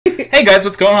Hey guys,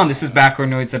 what's going on? This is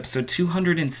Background Noise episode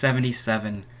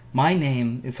 277. My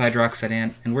name is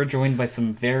HydroxideAnt, and we're joined by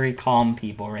some very calm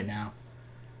people right now.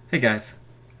 Hey guys.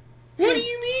 What do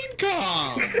you mean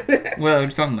calm? What are you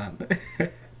talking about? I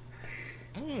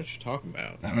don't know what you're talking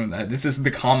about. I don't know. This is the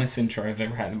calmest intro I've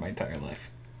ever had in my entire life.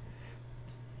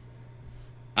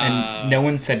 And no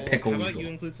one said pickle How about weasel. you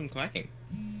include some clacking?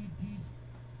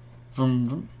 Vroom,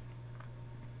 vroom.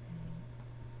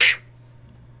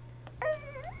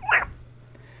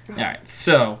 Alright,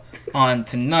 so on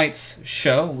tonight's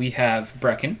show we have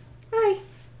Brecken. Hi.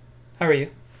 How are you?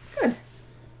 Good.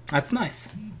 That's nice.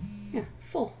 Yeah,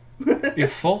 full. You're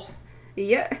full?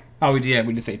 Yeah. Oh, we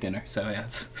just ate dinner, so yeah.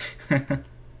 It's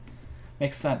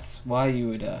makes sense why you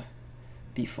would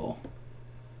be full.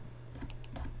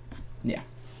 Yeah.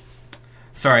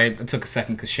 Sorry, it took a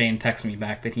second because Shane texted me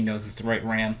back that he knows it's the right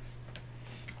RAM.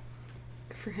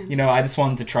 For him. You know, I just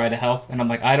wanted to try to help, and I'm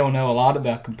like, I don't know a lot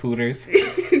about computers,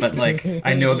 but like,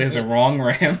 I know there's a wrong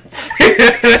RAM.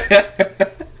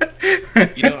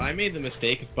 You know, I made the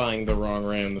mistake of buying the wrong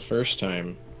RAM the first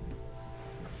time.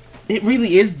 It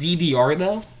really is DDR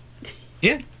though.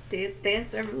 Yeah.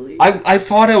 Dance Revolution. I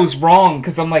thought I was wrong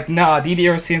because I'm like, nah,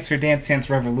 DDR stands for Dance Dance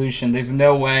Revolution. There's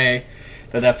no way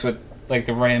that that's what like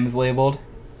the RAM is labeled.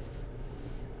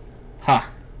 Huh.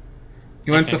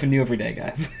 You learn something new every day,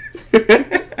 guys.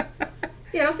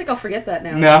 Yeah, I don't think I'll forget that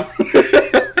now. No.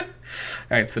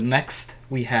 Alright, so next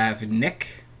we have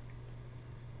Nick.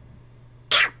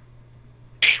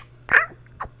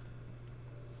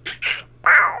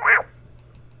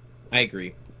 I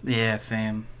agree. Yeah,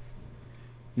 same.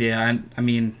 Yeah, I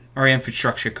mean, our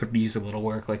infrastructure could use a little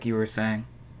work, like you were saying.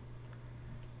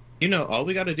 You know, all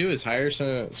we gotta do is hire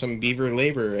some beaver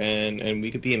labor and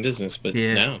we could be in business, but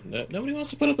Yeah. no, nobody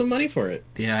wants to put up the money for it.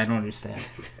 Yeah, I don't understand.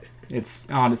 It's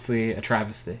honestly a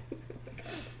travesty.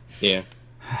 Yeah.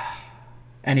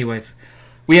 Anyways,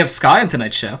 we have Sky on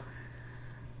tonight's show.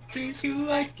 Things you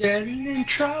like getting in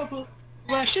trouble.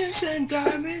 Washes and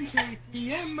diamonds,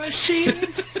 ATM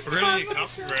machines. We're gonna get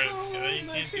copyrighted, Sky. You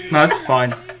can't do No, that. that's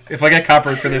fine. If I get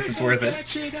copyright for this, it's worth it.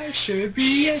 I should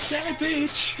be a sad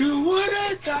bitch. Who would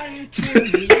have thought it to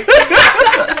me?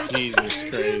 Jesus To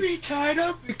Christ. be tied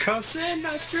up with cuffs and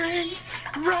not strings.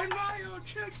 Write my own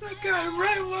checks like I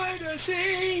write what I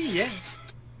sing. Yes.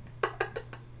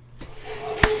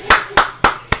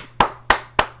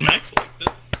 Max liked it.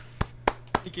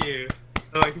 Thank you.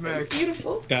 I like Max.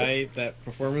 Beautiful. Guy, that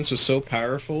performance was so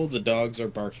powerful, the dogs are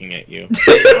barking at you.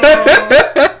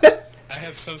 I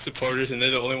have some supporters, and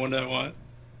they're the only one I want.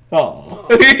 Oh.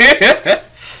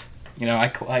 You know, I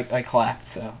clapped,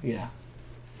 so yeah.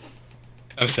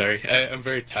 I'm sorry. I'm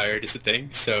very tired is the thing,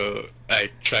 so I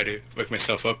try to wake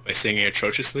myself up by singing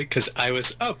atrociously, because I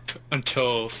was up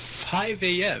until 5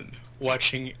 a.m.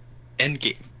 watching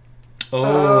Endgame.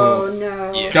 Oh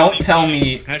no. Yeah. Don't tell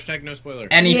me Hashtag no spoiler.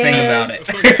 anything Yeah. about Of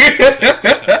course not, of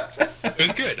course not. It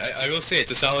was good. I will say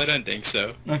it's a solid ending,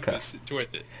 so Okay. it's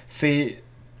worth it. See,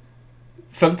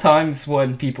 sometimes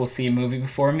when people see a movie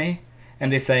before me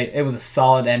and they say it was a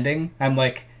solid ending, I'm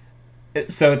like,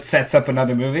 so it sets up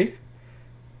another movie?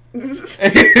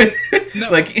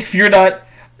 Like if you're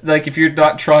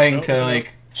not trying No, to no.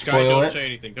 like Sky, spoil don't it. say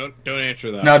anything. Don't answer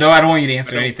that. No, I don't want you to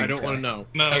answer anything. I don't Sky. want to know.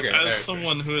 No, Okay, as alright,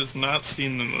 someone who has not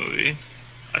seen the movie,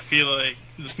 I feel like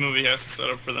this movie has to set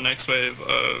up for the next wave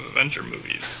of Avenger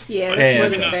movies. Yeah, Like, that's Yeah, more it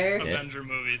than does. fair. Not Avenger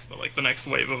movies, but like the next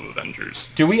wave of Avengers.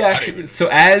 Do we I actually? don't So,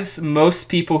 as most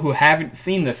people who haven't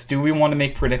seen this, do we want to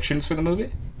make predictions for the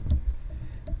movie?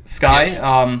 Sky,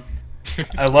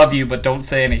 Yes. I love you, but don't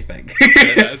say anything.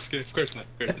 Yeah, that's good. Of course not.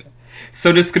 Of course not.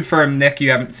 So just confirm, Nick, you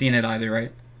haven't seen it either,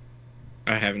 right?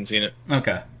 I haven't seen it.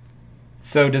 Okay.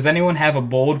 So does anyone have a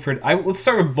bold? Let's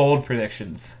start with bold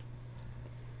predictions.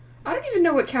 I don't even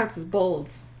know what counts as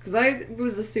bolds. Because I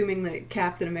was assuming that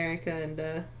Captain America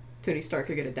and Tony Stark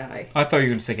are gonna die. I thought you were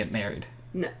going to say get married.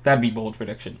 No. That'd be bold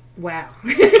prediction. Wow.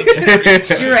 You're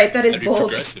right, that is That'd be bold.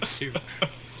 progressive too.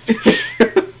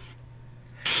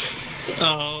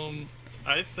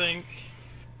 I think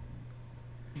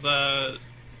that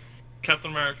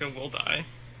Captain America will die.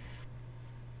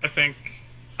 I think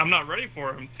I'm not ready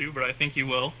for him to, but I think he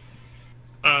will.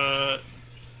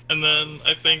 And then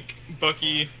I think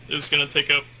Bucky is gonna take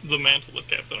up the mantle of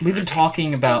Captain America. We've been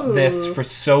talking about this Ooh. for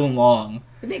so long.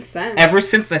 It makes sense. Ever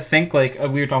since I think like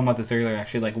we were talking about this earlier,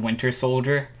 actually, like Winter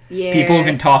Soldier. Yeah. People have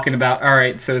been talking about. All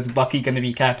right, so is Bucky going to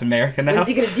be Captain America now? Is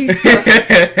he gonna do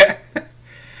stuff?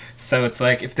 So it's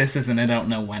like if this isn't, I don't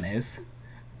know when is.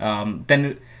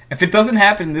 Then if it doesn't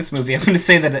happen in this movie, I'm going to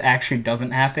say that it actually doesn't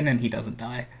happen and he doesn't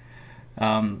die.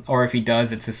 Or if he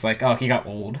does, it's just like, oh, he got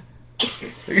old.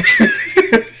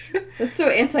 That's so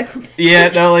anticlimactic. Yeah,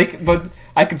 no, like, but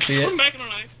I can see Put it. him back in an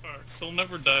ice box. He'll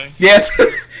never die. Yes,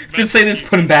 since they just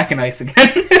put him back in ice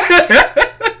again.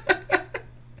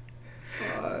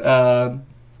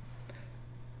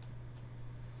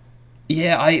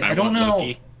 Yeah, I don't want know,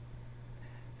 Loki.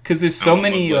 because there's I so want my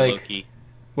many boy like. Loki.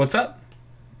 What's up?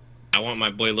 I want my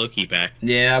boy Loki back.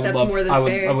 Yeah, I would That's love. more than I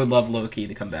would. fair. I would love Loki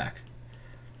to come back.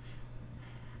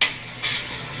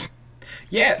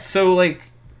 Yeah. So like,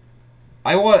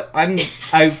 I want.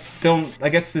 I don't. I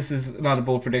guess this is not a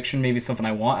bold prediction. Maybe something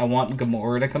I want. I want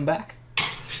Gamora to come back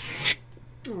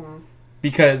Aw.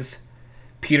 because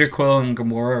Peter Quill and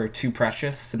Gamora are too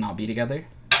precious to not be together.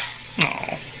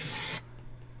 No.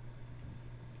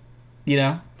 You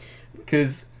know,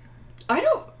 because I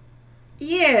don't.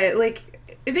 Yeah, like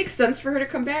it makes sense for her to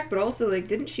come back, but also like,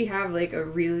 didn't she have like a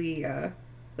really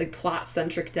like plot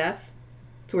centric death,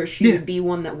 to where she Yeah. would be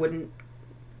one that wouldn't?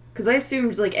 Because I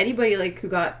assumed like anybody like who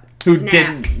got who snapped.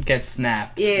 didn't get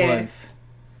snapped Yeah. was.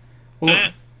 Well,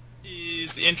 That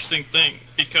is the interesting thing,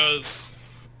 because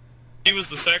he was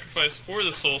the sacrifice for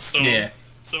the Soul Stone. yeah.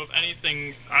 So if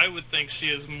anything, I would think she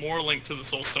is more linked to the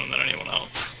Soul Stone than anyone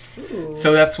else. Ooh.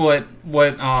 So that's what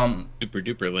Super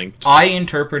duper linked. I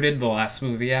interpreted the last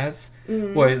movie as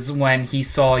Mm. was when he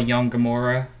saw young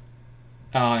Gamora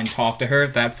and talked to her.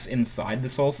 That's inside the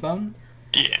Soul Stone.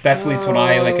 Yeah. That's at least what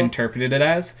I like Oh. interpreted it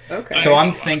as. Okay. So I'm Makes a lot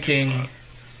of thinking sense.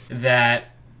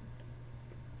 that,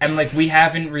 and like we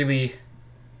haven't really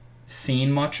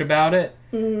seen much about it,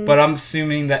 Mm. but I'm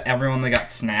assuming that everyone that got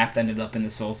snapped ended up in the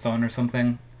Soul Stone or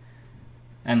something,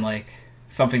 and like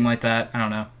something like that. I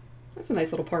don't know. That's a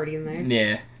nice little party in there.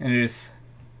 Yeah, and it's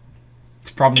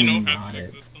probably You know, not half of it.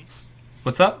 existence.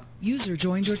 What's up? User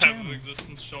joined your Just half of channel.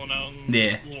 existence showing out in Yeah.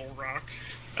 this little rock.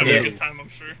 Having Yeah. a good time, I'm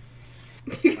sure.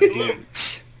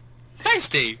 Hi,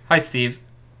 Steve. Hi, Steve.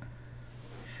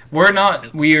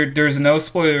 There's no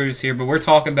spoilers here, but we're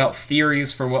talking about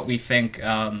theories for what we think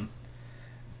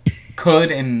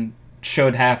could and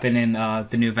should happen in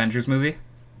the new Avengers movie.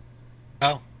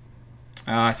 Oh.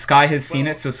 Sky has seen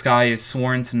it, so Sky is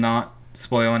sworn to not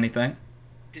spoil anything.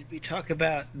 Did we talk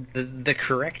about the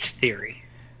correct theory?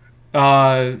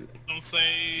 Don't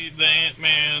say the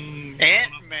Ant-Man.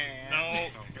 Ant-Man. No.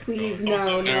 Please,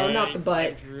 no, not the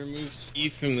butt. Remove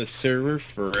Steve from the server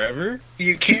forever?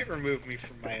 You can't remove me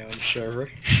from my own server.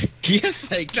 Yes,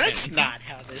 I can. That's not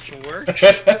how this works.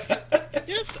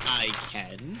 Yes, I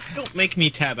can. Don't make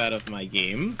me tab out of my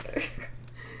game.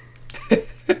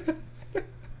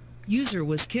 User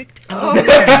was kicked out Oh. of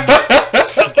your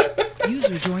channel.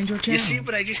 User joined your channel. You see,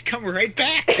 but I just come right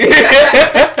back.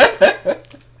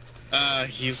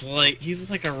 He's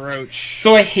like a roach.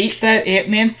 So I hate that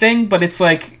Ant-Man thing, but it's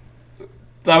like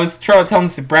I was trying to tell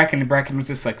this to Brecken, and Brecken was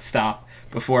just like, "Stop!"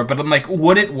 before, but I'm like,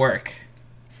 would it work?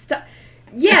 Stop.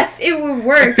 Yes, it would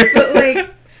work, but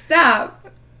like, stop.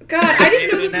 God, I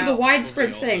didn't know this was a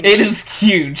widespread thing. It is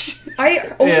huge.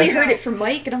 I only Yeah. heard it from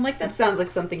Mike, and I'm like, that sounds like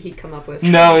something he'd come up with.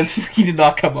 No, he did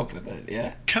not come up with it.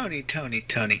 Yeah. Tony.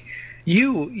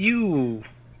 You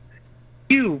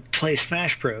play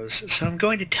Smash Bros, so I'm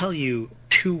going to tell you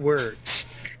 2 words.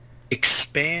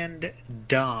 Expand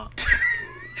Dom.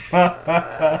 Do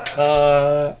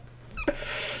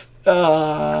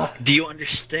you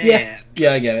understand?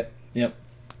 Yeah, I get it. Yep.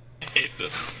 I hate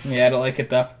this. Yeah, I don't like it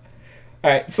though. All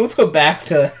right, so let's go back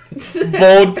to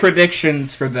bold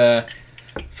predictions for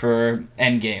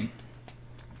Endgame.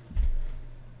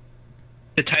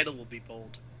 The title will be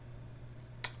bold.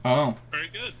 Oh, Very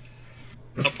good.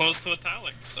 Opposed to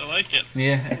italics. I like it.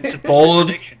 yeah, It's a bold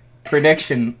prediction.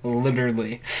 prediction,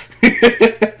 literally.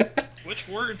 Which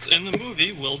words in the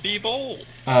movie will be bold?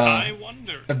 Uh, I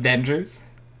wonder. Avengers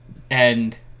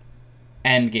and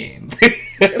Endgame.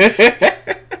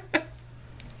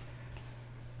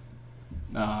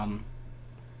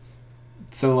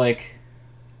 So like,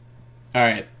 all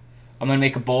right, I'm gonna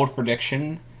make a bold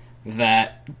prediction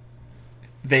that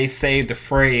they say the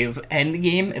phrase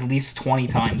 "Endgame" at least 20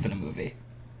 times in a movie.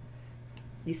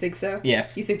 You think so?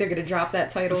 Yes. You think they're gonna drop that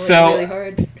title So- really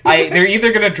hard? They're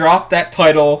either gonna drop that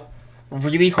title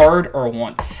really hard or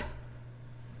once.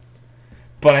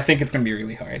 But I think it's gonna be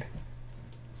really hard.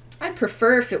 I'd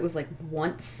prefer if it was like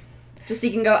once, just so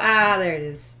you can go, there it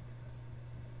is.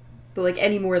 But like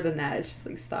any more than that, it's just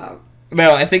like stop.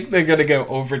 No, I think they're gonna go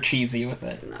over cheesy with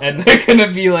it. No. And they're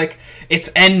gonna be like, it's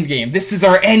Endgame. This is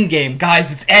our Endgame.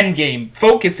 Guys, it's Endgame.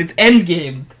 Focus, it's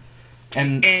Endgame.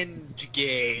 And, End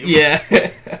game. yeah.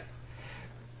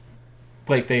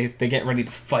 Like, they get ready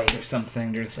to fight or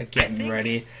something. They're just, like, getting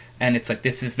ready. And it's like,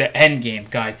 this is the Endgame,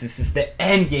 guys. This is the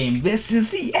Endgame. This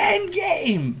is the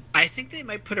Endgame! I think they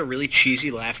might put a really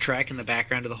cheesy laugh track in the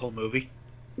background of the whole movie.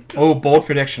 Oh, bold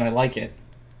prediction. I like it.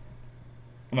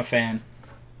 I'm a fan.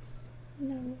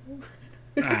 No.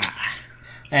 Ah,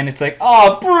 And it's like,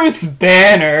 oh, Bruce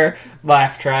Banner!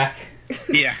 Laugh track.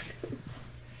 yeah.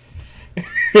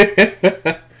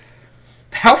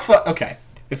 How okay,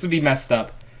 this would be messed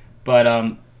up, but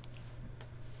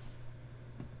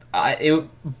it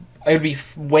would be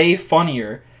way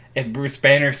funnier if Bruce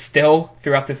Banner still,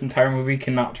 throughout this entire movie,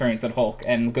 cannot turn into the Hulk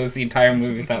and goes the entire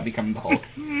movie without becoming the Hulk.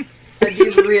 That'd be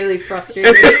really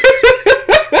frustrating.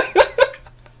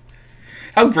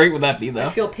 How great would that be, though? I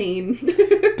feel pain.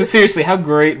 But seriously, how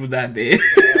great would that be?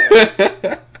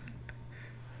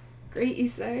 Great, you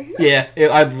say? Yeah,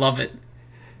 I'd love it.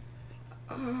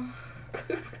 I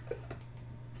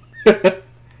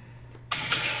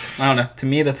don't know. To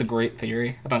me, that's a great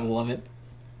theory, and I love it.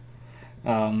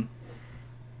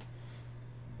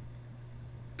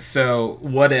 So,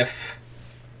 what if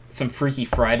some Freaky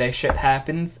Friday shit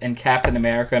happens and Captain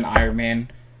America and Iron Man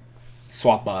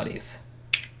swap bodies?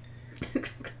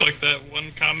 Like that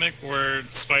one comic where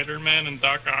Spider-Man and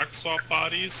Doc Ock swap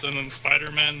bodies, and then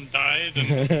Spider-Man died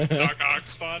in Doc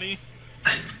Ock's body.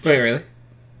 Wait, really?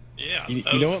 Yeah. You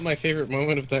that know was- what my favorite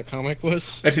moment of that comic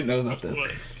was? I didn't know about this.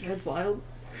 What? That's wild.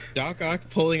 Doc Ock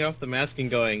pulling off the mask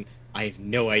and going, I have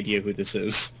no idea who this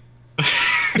is.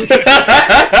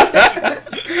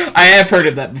 I have heard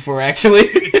of that before, actually.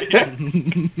 That's I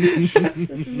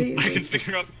amazing. can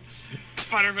figure out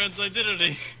Spider-Man's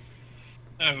identity.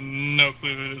 I have no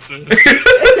clue who this is.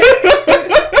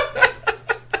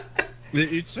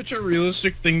 It's such a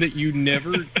realistic thing that you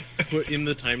never put in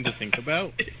the time to think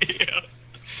about. Yeah.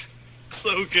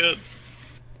 So good.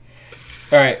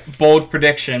 Alright, bold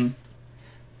prediction.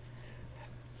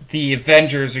 The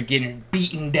Avengers are getting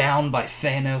beaten down by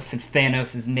Thanos and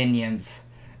Thanos' minions.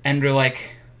 And they're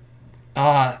like,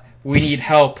 we need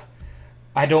help.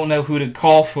 I don't know who to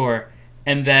call for.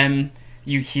 And then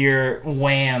you hear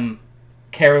Wham!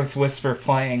 Careless Whisper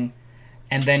playing.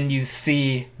 And then you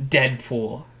see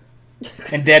Deadpool.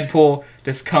 And Deadpool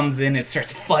just comes in and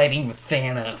starts fighting with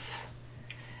Thanos.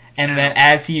 And then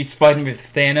as he's fighting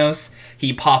with Thanos,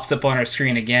 he pops up on our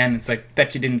screen again. It's like,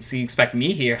 bet you didn't expect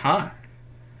me here, huh?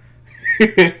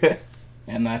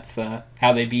 And that's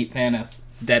how they beat Thanos.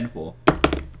 It's Deadpool.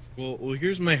 Well,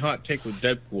 here's my hot take with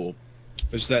Deadpool.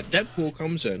 Is that Deadpool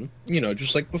comes in,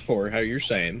 just like before, how you're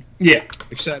saying. Yeah.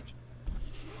 Except,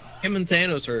 him and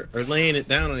Thanos are laying it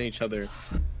down on each other.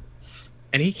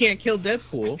 And he can't kill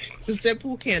Deadpool, because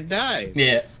Deadpool can't die.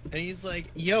 Yeah. And he's like,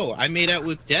 yo, I made out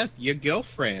with Death, your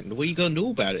girlfriend. What are you gonna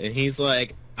do about it? And he's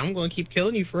like, I'm gonna keep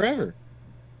killing you forever.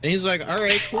 And he's like,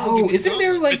 alright, cool. Oh, give me isn't the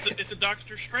there gauntlet." like... It's a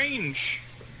Doctor Strange.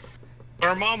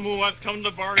 Dormammu, I've come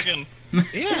to bargain.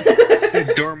 Yeah.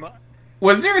 Dorma.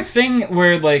 Was there a thing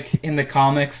where, like, in the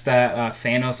comics that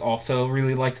Thanos also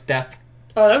really liked death?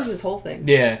 Oh, that was his whole thing.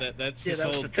 Yeah. That's Yeah, his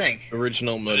that's whole the thing.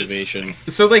 original motivation.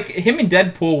 So, like, him and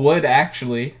Deadpool would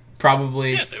actually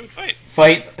probably Yeah, they would fight.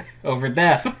 fight over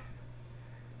death.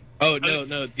 Oh, no.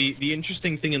 The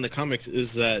interesting thing in the comics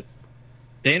is that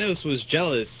Thanos was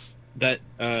jealous that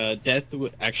Death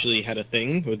actually had a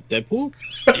thing with Deadpool.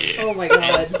 Yeah. Oh my And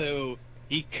god. so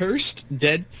he cursed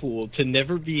Deadpool to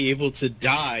never be able to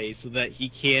die so that he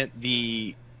can't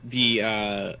be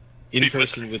in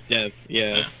person with Death.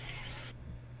 Yeah.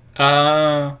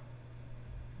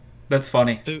 That's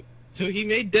funny. So he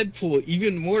made Deadpool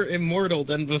even more immortal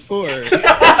than before.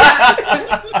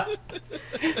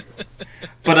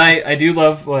 But I do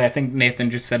love, well, I think Nathan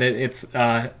just said it, it's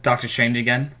Doctor Strange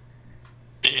again.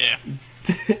 Yeah.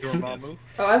 Dormammu.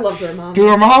 Oh, I love Dormammu.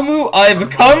 Dormammu, I've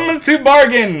come to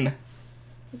bargain!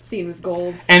 That scene was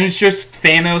gold. And it's just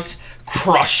Thanos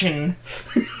crushing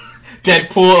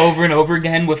Deadpool over and over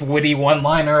again with witty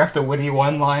one-liner after witty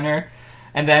one-liner.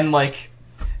 And then, like,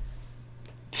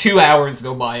 2 hours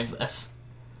go by of this.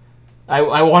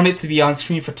 I want it to be on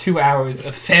screen for 2 hours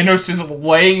of Thanos just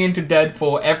laying into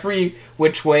Deadpool every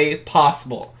which way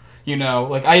possible.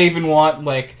 Like, I even want,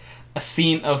 like, a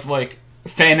scene of, like,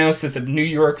 Thanos is a New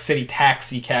York City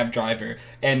taxi cab driver,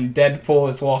 and Deadpool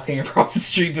is walking across the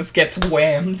street, just gets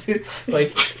whammed.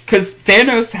 Like, because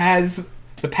Thanos has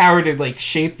the power to, like,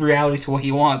 shape reality to what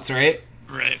he wants, right?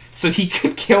 Right. So he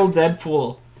could kill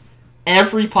Deadpool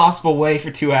every possible way for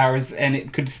 2 hours, and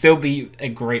it could still be a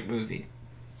great movie.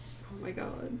 Oh my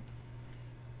god.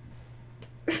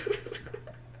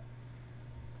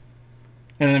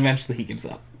 And then eventually he gives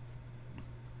up.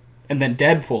 And then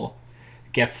Deadpool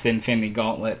gets the Infinity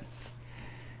Gauntlet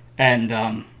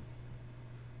and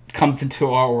comes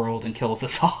into our world and kills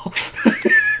us all.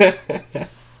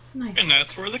 Nice. And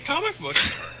that's where the comic book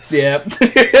starts. Yep.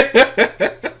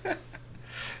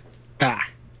 Ah,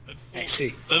 I see.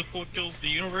 see. Deadpool kills the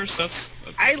universe. That's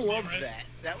I something, loved right? that.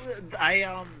 That was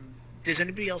Does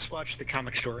anybody else watch the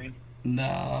Comic Historian?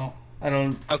 No, I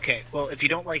don't. Okay, well, if you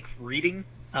don't like reading,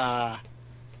 yeah,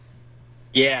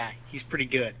 he's pretty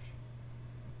good.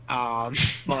 Long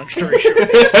story short.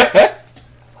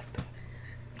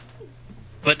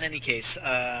 But in any case,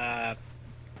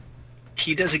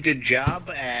 he does a good job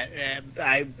at.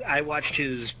 I watched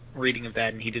his reading of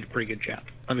that, and he did a pretty good job.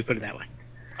 Let me put it that way.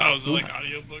 Oh, is it like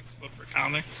audiobooks, but for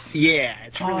comics? Yeah,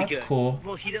 it's really that's good. cool.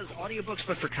 Well, he does audiobooks,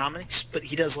 but for comics. But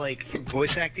he does like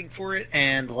voice acting for it,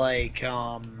 and like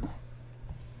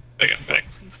Like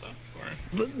effects and stuff?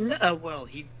 Or... But, well,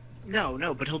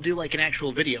 no, but he'll do like an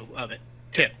actual video of it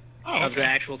too, Oh, of the okay.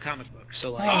 actual comic book.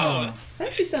 So like, Oh, that's... That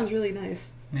actually sounds really nice.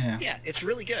 Yeah. yeah, it's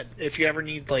really good. If you ever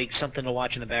need like something to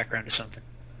watch in the background or something.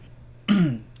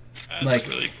 That's Like-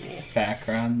 really cool.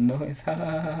 Background noise.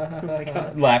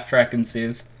 Laugh track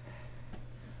ensues.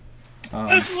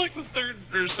 This is like the third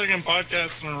or second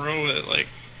podcast in a row that, like,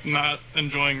 not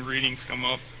enjoying readings come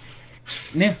up.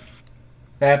 Yeah.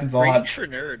 That happens a Readings lot. for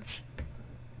nerds.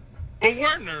 But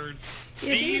we're nerds.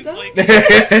 Steve, dude, like,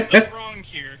 That's what's wrong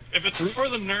here? If it's for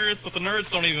the nerds, but the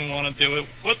nerds don't even want to do it,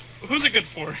 who's it good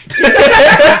for?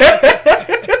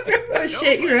 Oh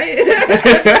shit, you're right.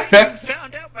 You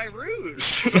found out my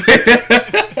ruse.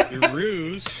 Your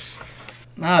ruse.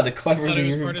 the clever I thought it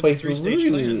was thing part of the replaces three-stage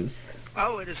plan. ruse.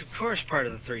 Oh, it is of course part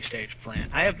of the 3-stage plan.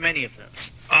 I have many of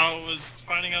those. I was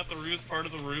finding out the ruse part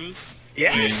of the ruse.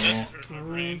 Yes. Yeah. That's my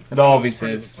brain. It always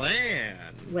Part of the is. plan.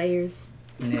 Layers.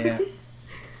 Yeah.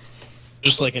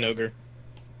 Just like an ogre.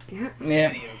 Yeah. Yeah.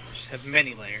 Many ogres have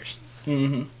many layers.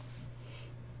 Mm-hmm.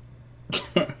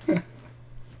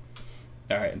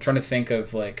 Alright, I'm trying to think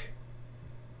of, like...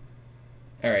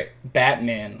 Alright,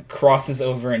 Batman crosses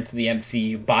over into the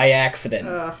MCU by accident.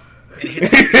 Ugh. And hits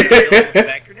Godzilla with a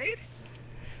bat grenade.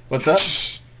 What's up?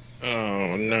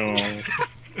 Oh no.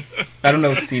 I don't know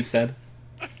what Steve said.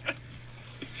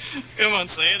 Come on,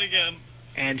 say it again.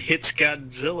 And hits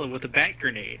Godzilla with a bat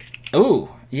grenade. Ooh,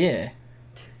 yeah.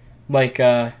 Like,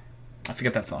 I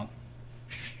forget that song.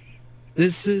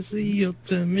 This is the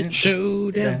ultimate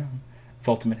showdown. Yeah. Of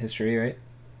Ultimate History, right?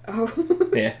 Oh.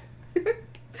 Yeah.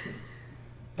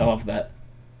 I love that.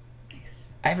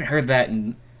 Nice. I haven't heard that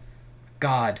in...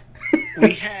 God.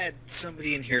 We had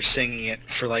somebody in here singing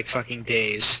it for like fucking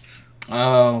days.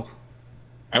 Oh.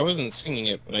 I wasn't singing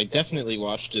it, but I definitely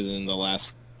watched it in the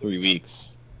last 3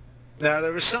 weeks. No,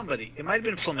 there was somebody. It might have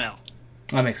been Flamel.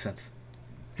 That makes sense.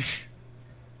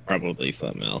 Probably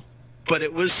Flamel. But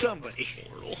it was somebody.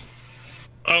 Immortal.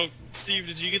 Oh, Steve,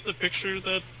 did you get the picture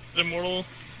that Immortal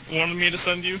wanted me to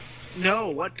send you? No,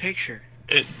 what picture?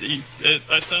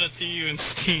 I sent it to you in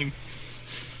Steam.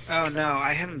 Oh no,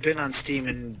 I haven't been on Steam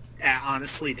in,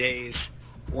 honestly, days.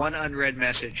 One unread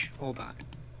message. Hold on.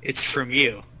 It's from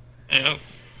you. Yeah.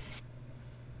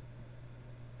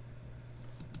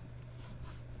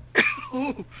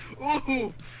 Ooh,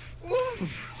 ooh, ooh.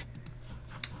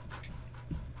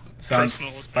 Sounds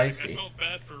Personal attack. spicy. I felt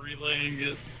bad for relaying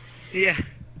it. Yeah.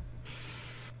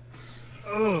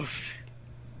 Oof.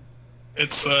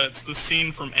 It's the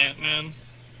scene from Ant-Man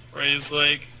where he's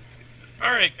like,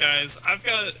 "Alright guys, I've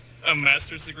got a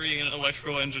master's degree in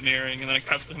electrical engineering," and then it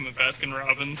cuts to him at Baskin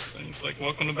Robbins, and he's like,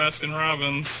 "Welcome to Baskin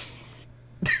Robbins."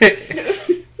 But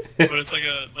it's like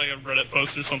a Reddit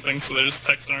post or something, so they just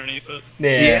text underneath it.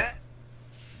 Yeah.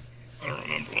 I don't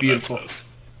remember what beautiful. that says.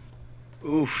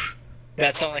 Oof.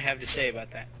 That's all I have to say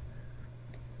about that.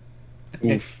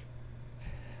 Oof.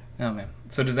 Oh man.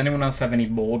 So does anyone else have any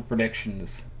bold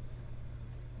predictions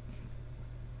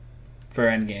for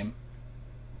Endgame?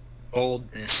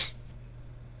 Boldness.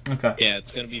 Okay. Yeah, it's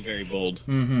gonna be very bold.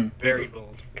 Mm-hmm. Very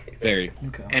bold. Very.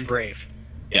 Okay. And brave.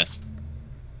 Yes.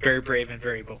 Very brave and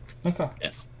very bold. Okay.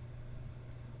 Yes.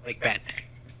 Like Batman.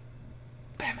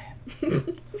 Batman.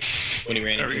 When he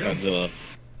ran There we into go. Godzilla.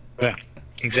 Yeah,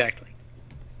 exactly.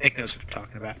 Nick knows what I'm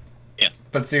talking about.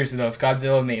 But seriously though, if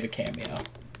Godzilla made a cameo,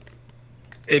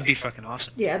 It'd be fucking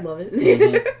awesome. Yeah, I'd love it.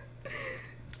 Mhm.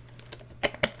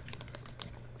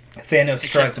 Thanos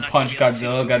Except tries to not punch killing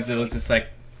Godzilla. people. Godzilla's just like,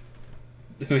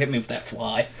 "Who hit me with that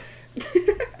fly?"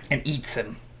 and eats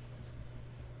him.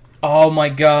 Oh my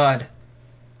god.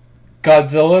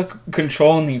 Godzilla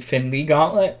controlling the Infinity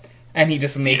Gauntlet, and he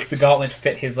just makes the gauntlet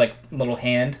fit his, like, little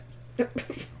hand.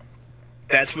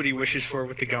 That's what he wishes for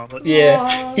with the gauntlet. Yeah,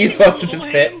 Aw, he his wants it to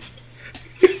little fit.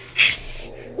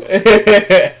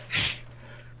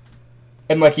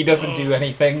 And, like, he doesn't do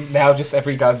anything. Now, just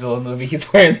every Godzilla movie,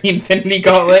 he's wearing the Infinity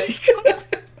Gauntlet. He's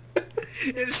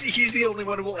the only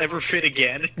one who will ever fit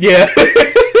again. Yeah.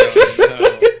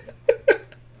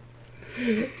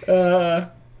 Oh,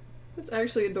 That's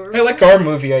actually adorable. I like our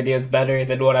movie ideas better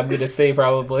than what I'm gonna say,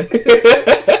 probably.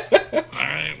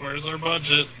 Alright, where's our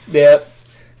budget? Yep.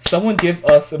 Someone give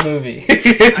us a movie.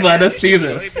 Let us do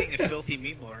this. Being a filthy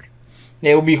meat lord.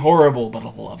 It will be horrible, but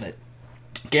I'll love it.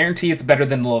 Guarantee it's better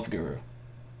than Love Guru.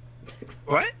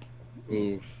 What?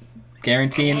 Ooh, I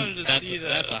Guaranteeing. wanted to see that.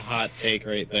 that's a hot take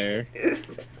right there.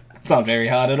 It's not very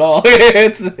hot at all.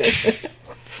 It's That's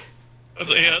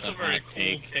a very hot cool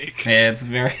take. take. yeah, it's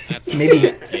very That's a maybe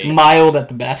hot take. mild at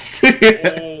the best.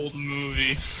 Old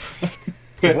movie.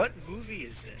 What movie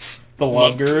is this? The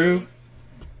Love Guru.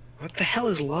 What the hell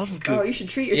is Love Oh, Guru? you should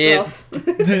treat yourself.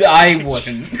 I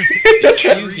wouldn't.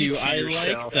 Excuse you, Treat I like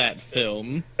yourself. that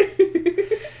film.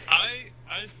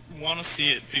 I want to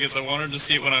see it because I wanted to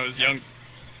see it when I was young.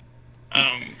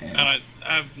 And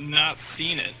I've not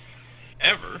seen it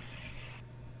ever.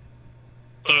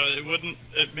 So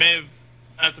it may have,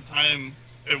 at the time,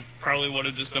 it probably would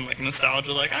have just been like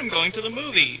nostalgia, like, I'm going to the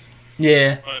movie.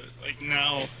 Yeah. But, like,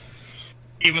 now,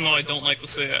 even though I don't like to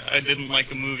say I didn't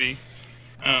like a movie,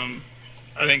 I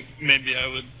think maybe I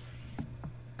would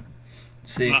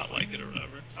See, not like it or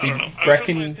whatever. See, I don't know. I would trust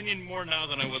my Brecken- opinion more now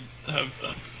than I would have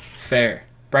then. fair.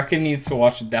 Brecken needs to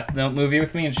watch the Death Note movie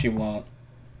with me, and she won't.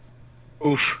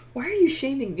 Oof. Why are you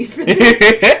shaming me for this?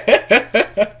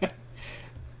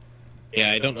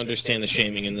 Yeah, I don't understand the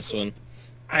shaming in this one.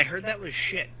 I heard that was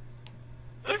shit.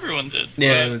 Everyone did.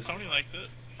 Yeah, but it was- Tony liked it.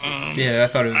 Yeah, I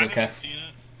thought it was I okay. haven't seen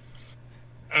it.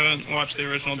 I haven't watched the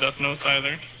original Death Notes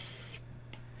either.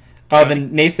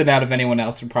 Then Nathan, out of anyone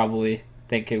else, would probably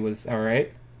think it was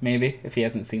alright. Maybe, if he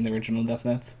hasn't seen the original Death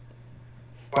Notes.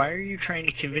 Why are you trying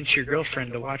to convince your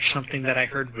girlfriend to watch something that I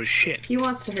heard was shit? He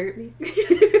wants to hurt me.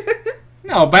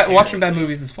 No, watching bad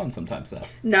movies is fun sometimes, though.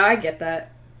 No, I get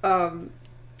that.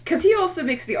 Because he also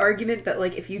makes the argument that,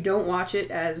 like, if you don't watch it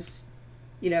as,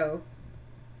 you know,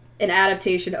 an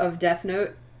adaptation of Death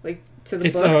Note, like, to the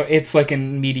book. It's like a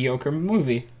mediocre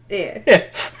movie. Yeah.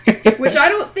 Yeah. Which I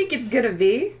don't think it's gonna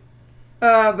be.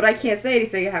 But I can't say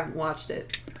anything, I haven't watched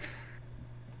it.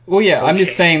 Well, yeah, I'm just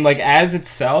Okay. saying, like, as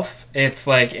itself, it's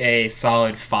like a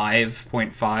solid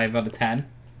 5.5 out of 10.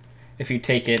 If you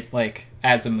take it, like,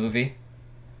 as a movie.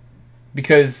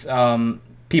 Because,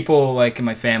 people, like, in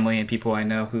my family and people I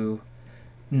know who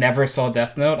never saw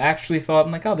Death Note actually thought,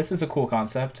 like, oh, this is a cool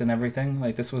concept and everything.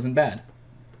 Like, this wasn't bad.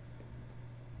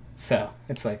 So,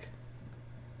 it's like,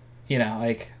 you know,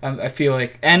 like, I feel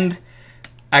like, and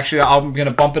actually, I'm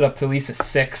gonna bump it up to at least a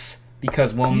 6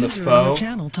 because Willem User on your Dafoe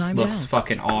channel timed looks out.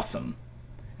 fucking awesome.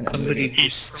 in that Somebody movie.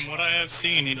 From what I have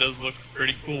seen, he does look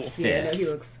pretty cool. Yeah. No, he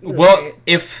looks Well, great.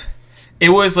 if it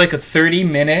was like a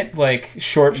 30-minute like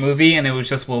short movie and it was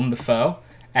just Willem Dafoe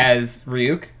as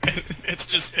Ryuk, It's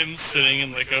just him sitting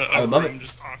in like I a would love room it.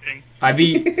 just talking. I'd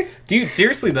be, dude,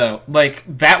 seriously though, like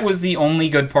that was the only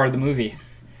good part of the movie.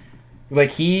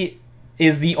 Like he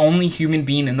is the only human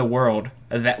being in the world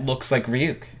that looks like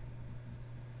Ryuk.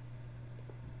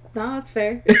 No, that's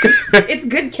fair. It's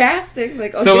good casting.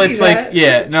 Like, I'll So give it's you like, that.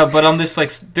 yeah, no, but I'm just like,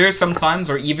 there's some times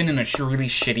where even in a really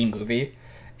shitty movie,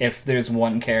 if there's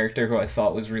one character who I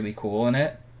thought was really cool in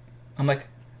it, I'm like,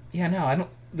 yeah, no, I don't,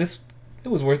 it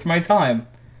was worth my time.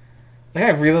 Like, I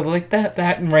really like that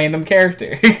random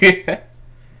character.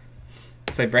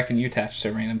 It's like, Brecken, you attach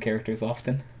to random characters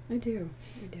often. I do.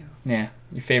 Yeah,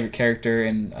 your favorite character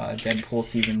in Deadpool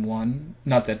Season 1,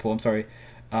 not Deadpool, I'm sorry,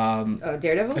 Oh,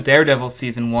 Daredevil? Daredevil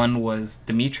Season 1 was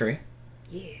Dimitri,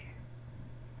 Yeah.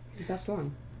 He's the best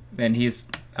one. and he's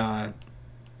a Dead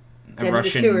in the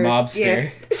Russian sewer.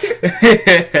 mobster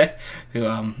who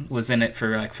was in it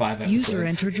for like 5 episodes. User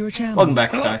entered your channel. Welcome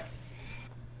back, Sky.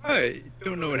 I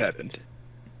don't know what happened.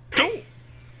 Go!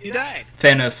 You died.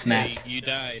 Thanos Hey, snapped. you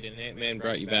died and Ant-Man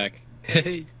brought you back.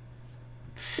 Hey,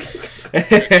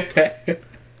 Did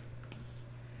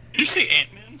you say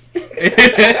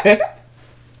Ant-Man?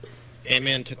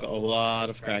 Ant-Man took a lot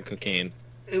of crack cocaine.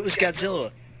 It was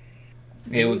Godzilla.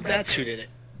 It was That's who did it.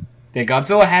 Yeah,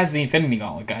 Godzilla has the Infinity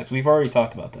Gauntlet, guys. We've already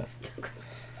talked about this.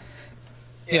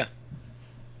 Yeah.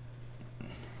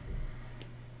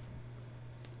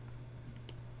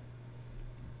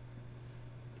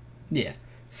 Yeah.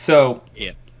 So,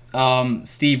 Yeah.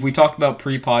 Steve, we talked about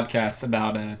pre-podcast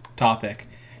about a topic,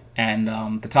 and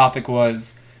the topic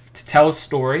was to tell a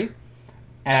story,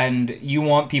 and you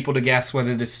want people to guess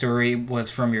whether the story was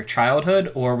from your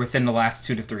childhood or within the last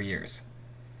 2 to 3 years.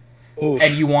 Oof.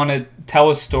 And you want to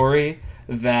tell a story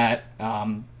that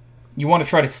you want to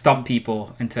try to stump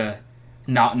people into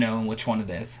not knowing which one it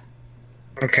is.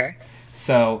 Okay.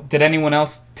 So, did anyone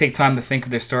else take time to think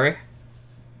of their story?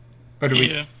 Or do we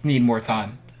Yeah. need more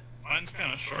time? Mine's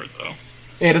kind of short though.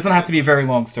 It doesn't have to be a very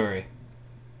long story.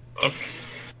 Okay.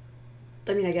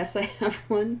 I mean, I guess I have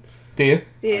one. Do you?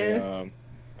 Yeah.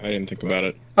 I didn't think about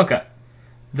it. Okay.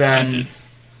 Then,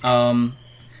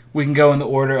 we can go in the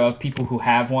order of people who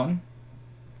have one.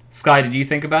 Sky, did you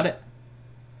think about it?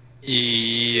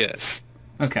 Yes.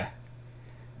 Okay.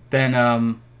 Then,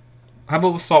 how about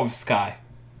we'll start with Sky?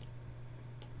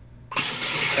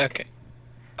 Okay.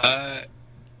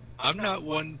 I'm not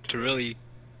one to really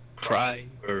cry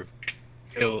or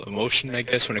feel emotion, I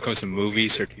guess, when it comes to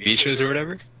movies or TV shows or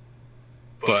whatever.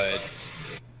 But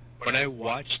when I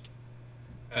watched,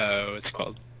 what's it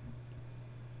called?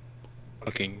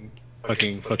 Fucking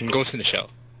Ghost in the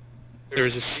Shell. There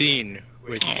was a scene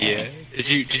with, yeah. Did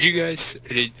you guys,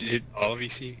 did all of you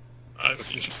see? I've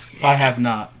seen this. I have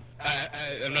not.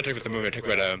 I'm not talking about the movie, I'm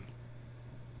talking about,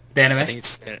 The anime? I think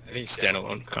it's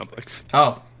Standalone Complex.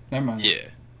 Oh, never mind. Yeah.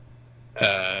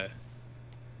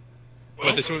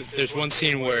 But there's one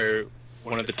scene where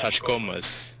one of the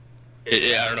Tachikomas, I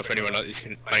don't know if anyone else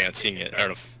is planning on seeing it. I don't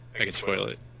know if I can spoil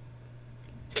it.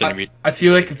 I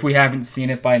feel like if we haven't seen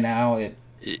it by now, it's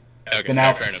Okay, been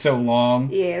out fair for enough. so long.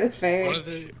 Yeah, that's fair. One of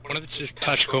the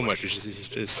Tachikomas, which is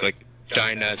just like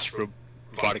giant ass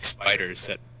robotic spiders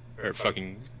that are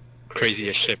fucking crazy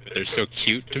as shit, but they're so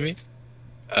cute to me.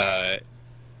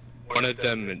 One of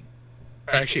them,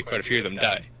 or actually quite a few of them,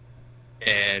 die.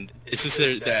 And it's just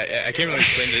that I can't really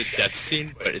explain the death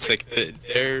scene, but it's like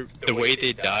the way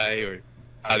they die or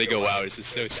how they go out is just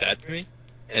so sad to me.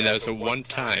 And that was the one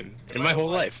time in my whole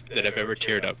life that I've ever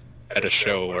teared up at a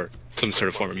show or some sort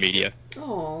of form of media.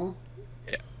 Aww.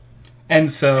 Yeah. And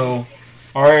so,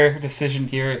 our decision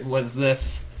here was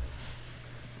this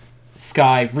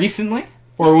Sky recently?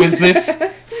 Or was this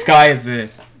Sky as a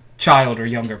child or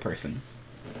younger person?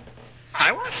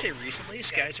 I want to say recently.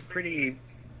 This guy's a pretty...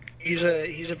 He's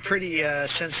a pretty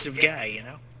sensitive guy, you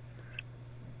know?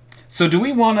 So do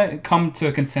we want to come to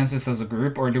a consensus as a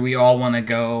group, or do we all want to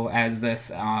go as this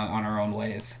on our own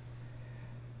ways?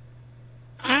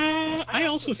 I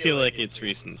also feel like it's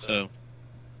recent, so...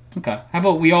 Okay. How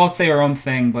about we all say our own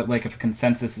thing, but like if a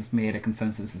consensus is made, a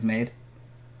consensus is made?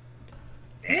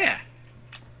 Yeah.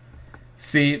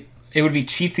 See, it would be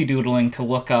cheatsy doodling to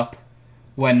look up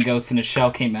when Ghost in a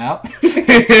Shell came out.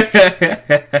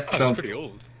 It's pretty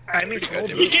old. I mean, it's old.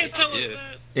 You can't tell us Yeah.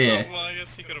 that. Yeah. Oh, well, I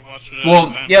guess he could have watched it.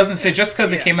 Well, yeah, I was gonna say, just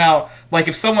because it Yeah. came out, like,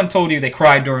 if someone told you they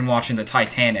cried during watching the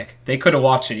Titanic, they could have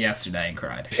watched it yesterday and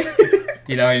cried.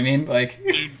 You know what I mean? Like,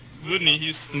 Dude, Whitney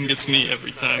Houston gets me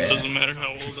every time. Yeah. Doesn't matter how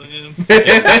old I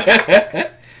am.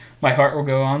 My Heart Will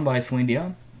Go On by Celine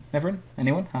Dion. Everyone?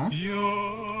 Anyone? Huh?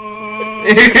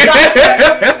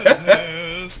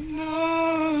 There's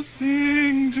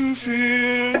nothing to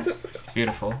fear. It's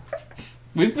beautiful.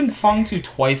 We've been sung to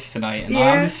twice tonight, and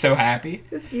Yeah. I'm just so happy.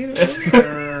 It's beautiful.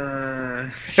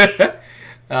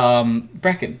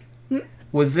 Brecken,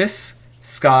 was this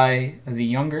Sky as a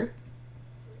younger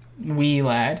wee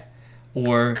lad,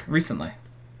 or recently?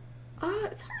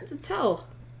 It's hard to tell.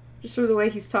 Just from the way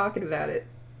he's talking about it.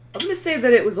 I'm gonna say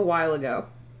that it was a while ago.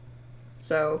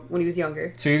 So, when he was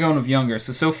younger. So you're going with younger.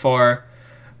 So far,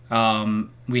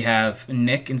 we have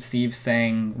Nick and Steve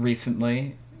saying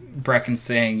recently, Brecken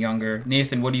saying younger.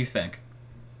 Nathan, what do you think?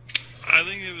 I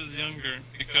think it was younger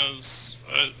because,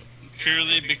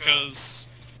 purely because,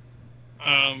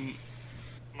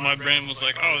 my brain was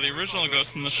like, oh, the original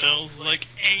Ghost in the Shell is like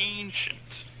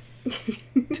ancient.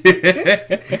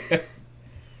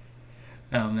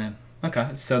 Oh man.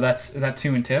 Okay, so is that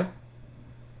 2 and 2?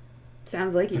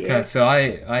 Sounds like it, Okay, yeah.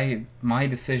 so my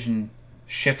decision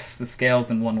shifts the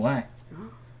scales in one way.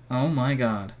 Oh my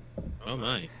god. Oh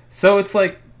my. So it's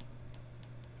like,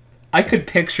 I could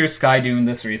picture Sky doing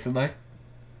this recently.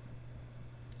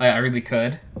 I really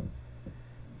could.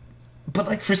 But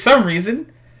like, for some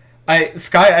reason,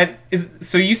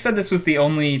 so you said this was the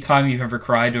only time you've ever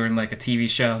cried during like a TV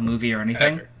show, movie, or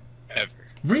anything? Ever.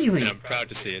 Really? And I'm proud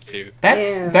to see it too.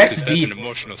 That's Yeah. that's That's deep. an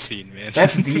emotional scene, man.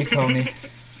 That's deep, homie.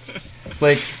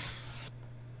 Like,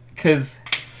 because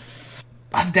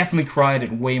I've definitely cried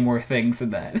at way more things than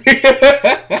that.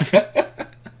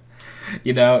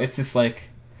 You know, it's just like,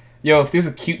 yo, if there's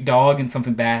a cute dog and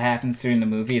something bad happens during the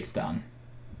movie, it's done.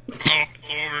 Oh,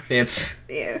 it's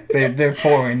over. Yeah. They're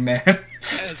pouring, man.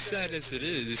 As sad as it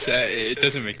is, it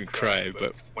doesn't make me cry,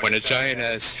 but when a giant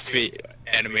ass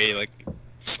anime like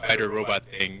spider robot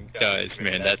thing does,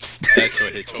 man, that's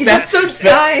what hits home. That's so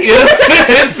Sky.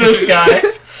 It's so Sky.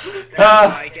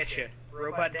 I get you.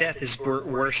 Robot death is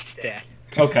worst death.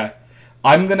 Okay.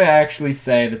 I'm gonna actually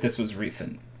say that this was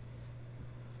recent.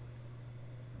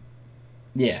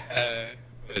 Yeah.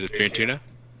 Is it Green Tuna?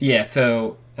 Yeah,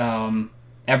 so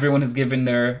everyone has given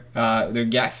their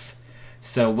guess.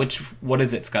 So what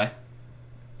is it, Sky?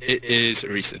 It is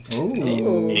recent.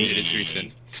 Ooh. It is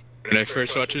recent. When I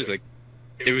first watched it,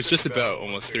 it was just about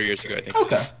almost 3 years ago, I think.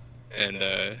 Okay. And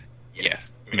yeah,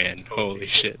 man, holy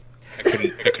shit! I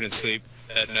couldn't sleep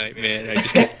that night, man. I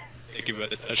just kept thinking about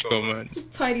the Tachiboma and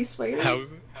Just tiny spiders.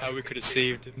 how we could have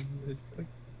saved him. It's like,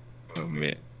 oh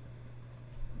man,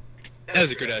 that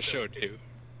was a good ass show too.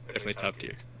 Definitely top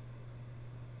tier.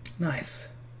 Nice.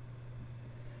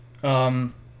 I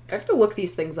have to look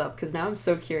these things up because now I'm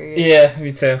so curious. Yeah,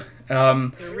 me too.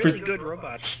 They're really good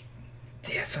robots.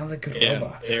 Yeah, it sounds like good Yeah,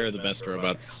 robots. they're the best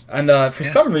robots. And for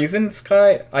some reason,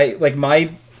 Sky, I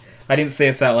didn't say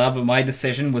this out loud, but my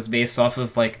decision was based off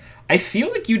of I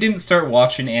feel like you didn't start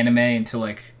watching anime until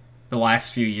the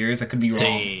last few years. I could be wrong,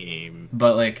 Damn.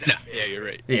 but No, yeah, you're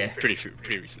right. yeah, Pretty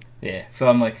recent. yeah. So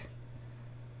I'm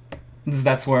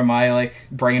that's where my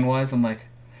brain was. I'm like,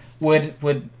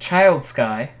 would Child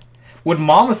Sky, would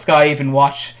Mama Sky even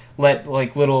let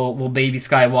little baby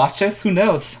Sky watch this? Who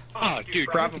knows? Oh, dude,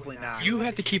 Probably not. You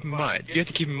have to keep in mind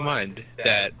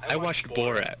that I watched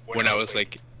Borat when I was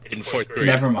in 4th grade.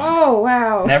 Never mind. Oh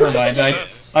wow. Never mind.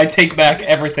 I take back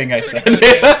everything I said.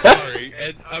 Yeah, sorry,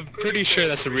 and I'm pretty sure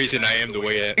that's the reason I am the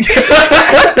way I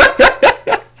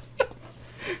am.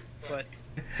 But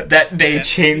That day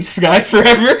changed Sky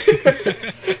forever.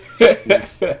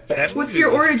 that What's movie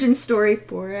your was- origin story,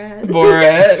 Borat?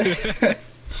 Borat.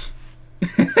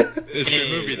 It's a good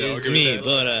movie though. I'll It's give me, it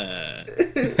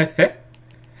that.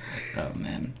 but Oh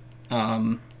man.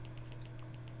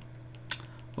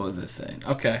 What was this saying?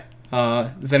 Okay.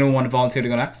 Does anyone want to volunteer to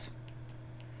go next?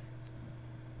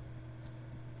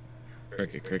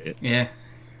 cricket. Yeah.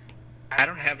 I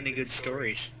don't have any good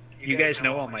stories. You guys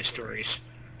know all my stories.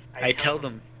 I tell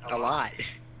them a lot.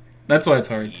 That's why it's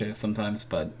hard too sometimes,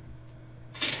 but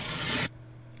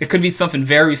it could be something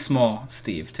very small,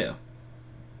 Steve, too.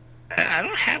 I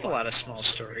don't have a lot of small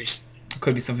stories. It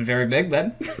could be something very big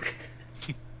then.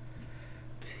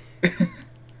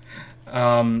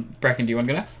 Brecken, do you want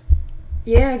to go next?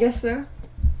 Yeah, I guess so.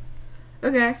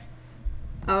 Okay.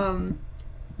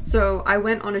 So I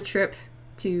went on a trip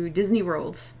to Disney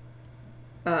World,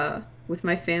 with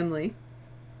my family,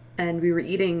 and we were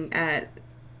eating at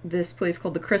this place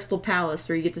called the Crystal Palace,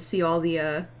 where you get to see all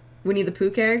the Winnie the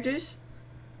Pooh characters,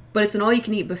 but it's an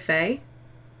all-you-can-eat buffet.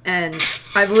 And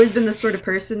I've always been the sort of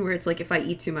person where it's if I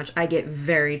eat too much, I get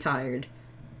very tired,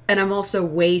 and I'm also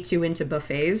way too into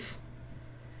buffets.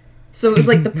 So it was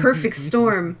the perfect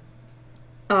storm.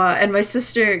 And my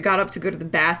sister got up to go to the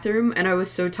bathroom, and I was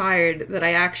so tired that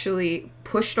I actually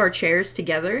pushed our chairs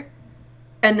together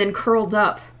and then curled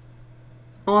up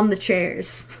on the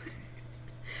chairs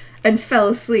and fell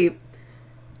asleep,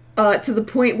 to the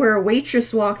point where a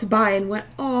waitress walked by and went,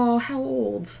 "Oh, how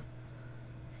old?"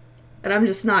 And I'm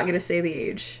just not going to say the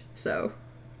age, so,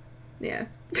 yeah.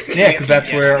 Yeah, because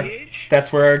that's Guess where the age?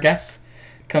 our guest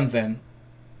comes in.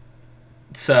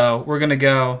 So we're gonna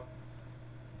go.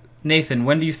 Nathan,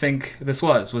 when do you think this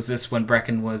was? Was this when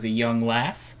Brecken was a young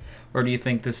lass, or do you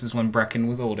think this is when Brecken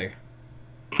was older?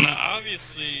 Now,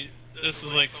 obviously, this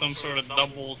is some sort of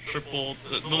double, triple.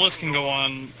 The list can go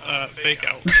on. Fake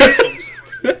out.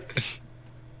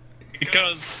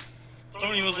 Because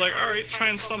Tony was like, "All right, try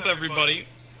and stump everybody,"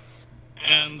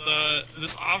 and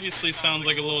this obviously sounds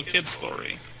like a little kid's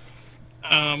story.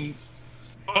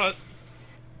 But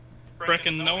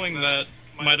Brecken, knowing that,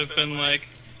 might have been like,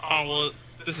 "Oh well,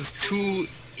 this is too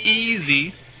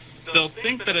easy." They'll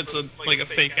think that it's a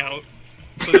fake out,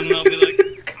 so then they'll be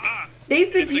like, "Ah."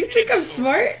 Nathan, It's do a you think I'm kid's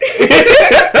smart?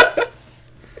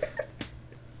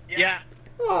 Yeah,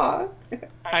 Aw.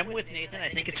 I'm with Nathan. I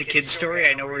think it's a kid's story.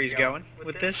 I know where he's going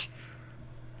with this.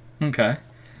 Okay.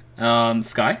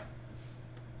 Sky?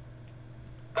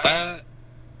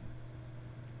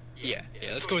 Yeah,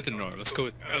 let's go with the norm. Let's go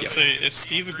with... I would yeah. say, if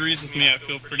Steve agrees with me, I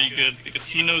feel pretty good, because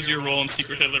he knows your role in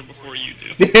Secret Hitler before you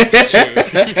do.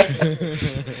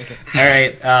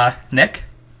 Alright, Nick?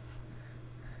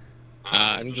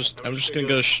 I'm just gonna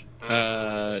go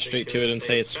straight to it and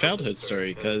say it's a childhood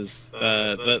story, because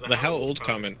the how old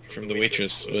comment from the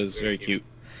waitress was very cute,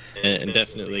 and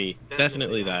definitely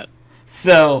that.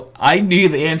 So, I knew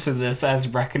the answer to this as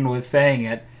Brecken was saying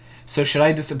it, so should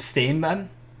I just abstain then?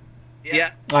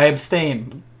 Yeah. I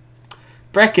abstain.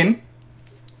 Brecken,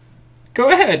 go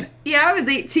ahead. Yeah, I was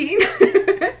 18.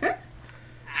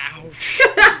 Ouch.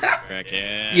 Correct,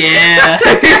 yeah. Yeah.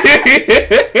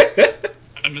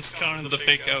 I miscounted the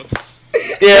fake outs.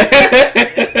 Yeah.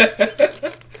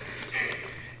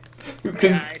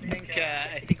 Yeah,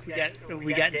 I think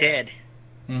we got dead.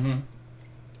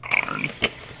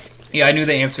 Yeah, I knew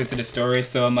the answer to the story,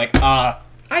 so I'm like, I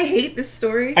I hate this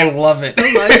story. love it. So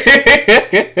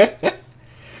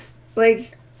much.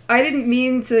 I didn't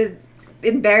mean to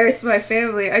embarrass my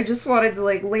family. I just wanted to,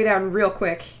 like, lay down real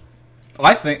quick.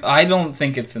 I don't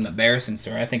think it's an embarrassing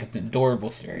story. I think it's an adorable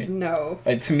story. No.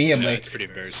 To me, I'm like... It's pretty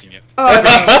embarrassing, yeah. Oh,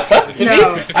 no. To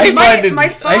No. me, I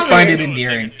find it I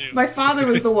endearing. do. My father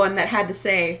was the one that had to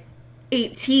say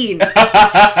 18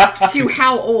 to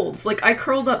how old. Like, I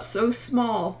curled up so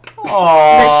small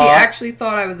that she actually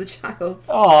thought I was a child.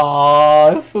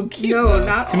 Aww, that's so cute. No, though.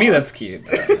 not to me. all. That's cute.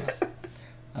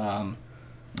 All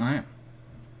right.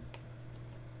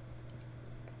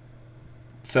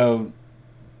 So,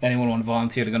 anyone want to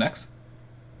volunteer to go next?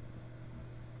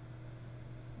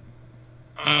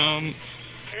 I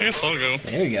guess I'll go.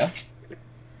 There you go.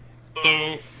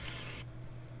 So,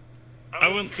 I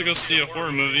went to go see a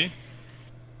horror movie.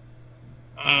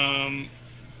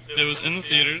 It was in the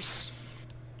theaters,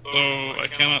 so I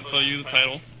cannot tell you the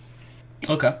title.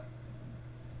 Okay.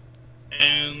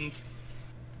 And,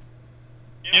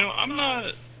 you know, I'm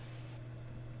not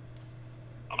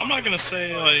gonna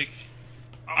say, like,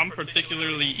 I'm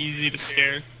particularly easy to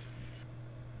scare.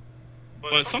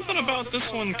 But something about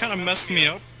this one kind of messed me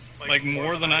up, like,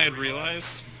 more than I had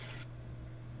realized.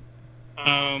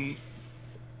 And,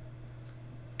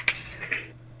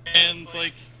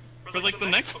 like, for, like, the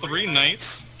next 3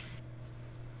 nights,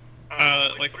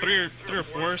 like, three or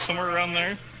four, somewhere around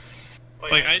there,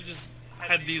 like, I just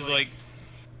had these, like,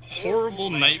 horrible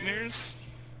nightmares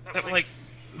that, like,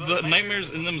 the nightmares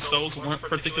in themselves weren't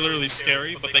particularly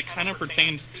scary, but they kind of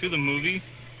pertained to the movie.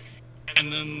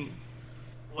 And then,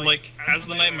 like, as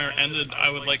the nightmare ended, I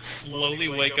would, like, slowly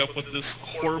wake up with this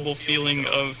horrible feeling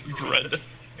of dread.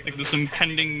 Like, this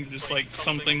impending, just, like,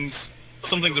 something's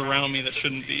around me that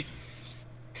shouldn't be.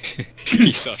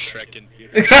 He saw Shrek in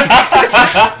theaters.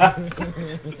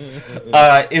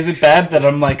 Is it bad that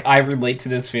I'm like, I relate to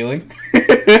this feeling?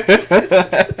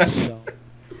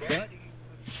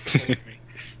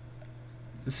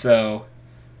 So,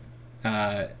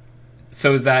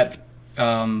 so is that,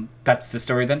 that's the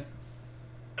story then?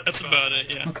 That's about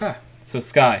it, yeah. Okay. So,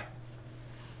 Sky.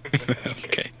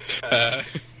 Okay.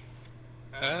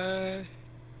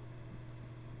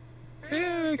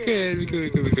 Yeah, good.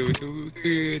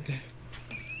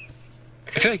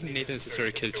 I feel like Nathan's the sort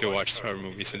of kid to watch horror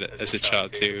movies as a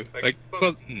child too. Like,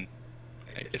 well,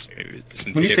 I guess maybe it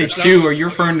doesn't. When you say two, are you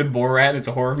referring to Borat as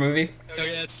a horror movie? Oh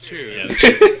yeah, that's true. Yeah, that's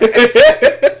true.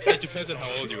 It depends on how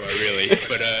old you are, really.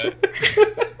 But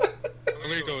I'm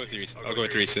gonna go with recent. I'll go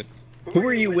with recent. Who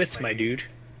are you with, my dude?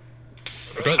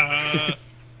 Brother.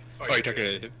 Oh, you're talking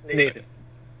to him? Nathan.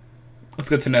 That's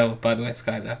good to know, by the way,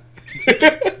 Sky, though.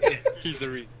 He's the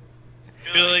re. I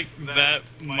feel like that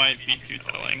might be too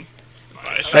telling.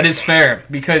 That is fair,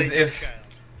 because if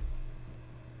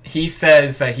he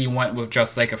says that he went with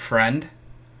just like a friend,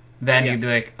 then you'd be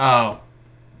like, oh,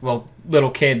 well, little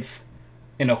kids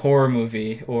in a horror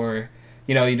movie, or,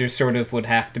 you know, you just sort of would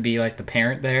have to be like the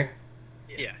parent there.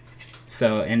 Yeah.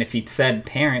 So, and if he said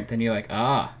parent, then you're like,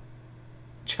 ah,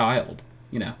 child,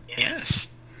 you know. Yes.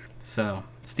 So,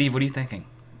 Steve, what are you thinking?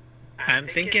 I'm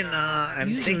thinking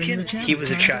he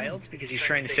was a child because he's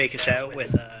trying to fake us out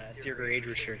with theater age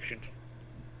restrictions.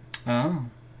 Oh.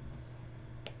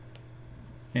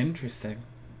 Interesting.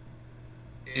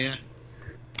 Yeah.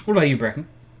 What about you, Brecken?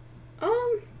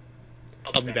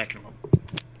 I'll be back in a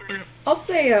moment. I'll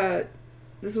say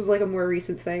this was like a more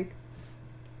recent thing.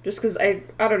 Just because I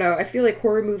don't know, I feel like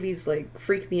horror movies like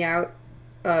freak me out,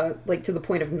 like to the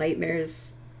point of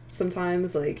nightmares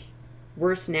sometimes, like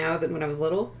worse now than when I was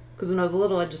little. Because when I was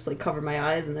little, I'd just like cover my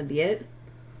eyes and that'd be it.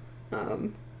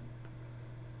 I'm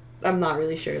not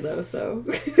really sure though, so.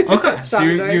 Okay, so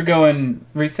you're going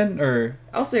recent or?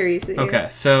 I'll say recent. Yeah. Okay,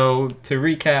 so to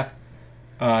recap,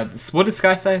 what did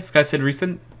Sky say? Sky said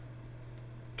recent.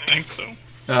 I think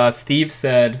so. Steve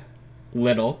said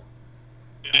little.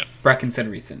 Yeah. Brecken said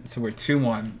recent. So we're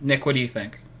 2-1. Nick, what do you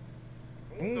think?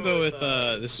 I'm gonna go with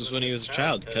this was when he was a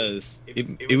child, because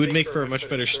it would make for a much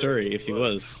better story if he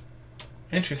was.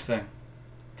 Interesting.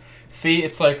 See,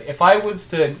 it's like, if I was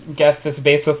to guess this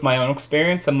based off my own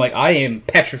experience, I'm like, I am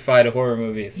petrified of horror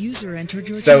movies. User entered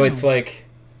your So channel. it's like,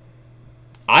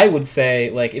 I would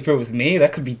say, like, if it was me,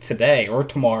 that could be today, or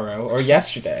tomorrow, or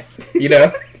yesterday, you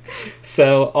know?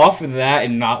 So, off of that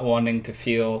and not wanting to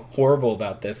feel horrible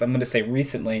about this, I'm going to say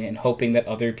recently, and hoping that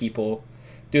other people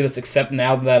do this, except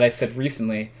now that I said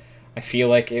recently, I feel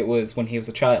like it was when he was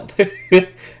a child.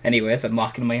 Anyways, I'm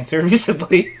locking my answer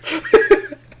recently.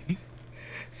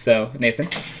 So, Nathan?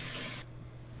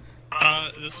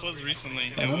 This was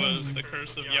recently. It was The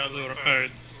Curse of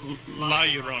La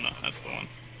Llorona. That's the one.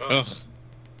 Ugh.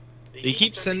 They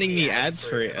keep sending me ads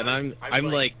for it, and I'm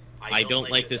like, I don't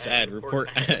like this ad, report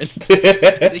ad.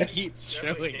 They keep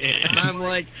showing it, and I'm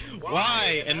like,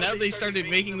 why? And now they started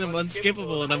making them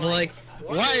unskippable, and I'm like,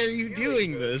 why are you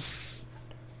doing this?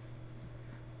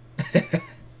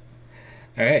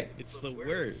 Alright. It's the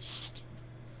worst.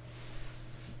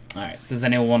 Alright, does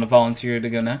anyone want to volunteer to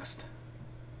go next?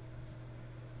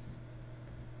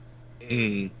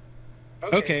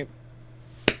 Okay.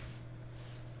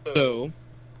 So,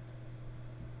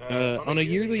 on a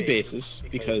yearly basis,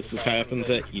 because this happens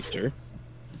at Easter,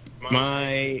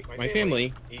 my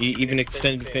family, even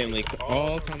extended family,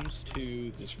 all comes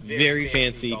to this very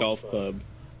fancy golf club,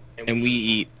 and we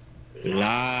eat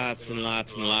lots and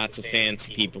lots and lots of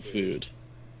fancy people food.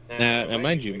 Now,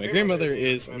 mind you, my grandmother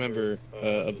is a member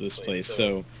of this place,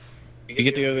 so you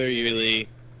get to go there yearly.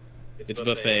 It's a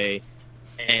buffet,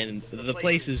 and the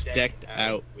place is decked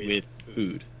out with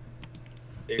food.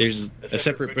 There's a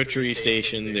separate butchery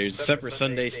station, there's a separate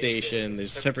Sunday station,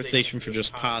 there's a separate station for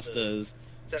just pastas,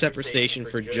 separate station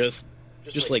for just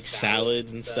like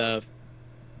salads and stuff.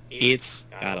 It's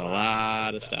got a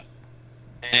lot of stuff.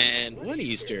 And one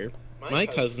Easter, my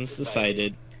cousins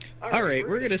decided, alright,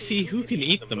 we're gonna see who can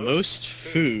eat the most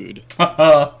food.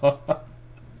 That's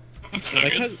not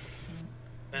good.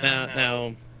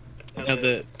 Now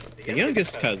the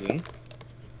youngest cousin,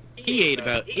 he ate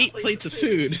about 8 plates of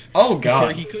food. Oh, God.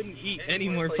 Before he couldn't eat any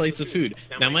more plates of food.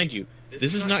 Now, mind you,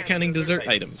 this is not counting dessert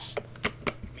items.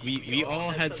 We all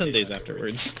had sundaes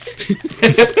afterwards.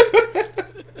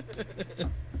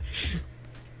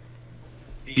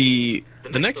 The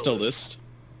next oldest,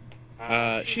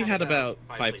 she had about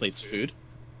 5 plates of food.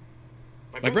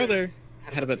 My brother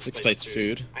had about 6 plates of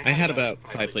food. I had about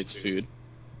 5 plates of food.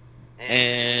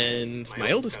 And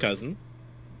my oldest cousin,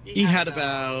 he had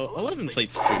about 11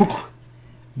 plates of food.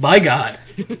 My God.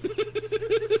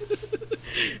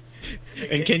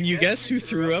 And can you guess who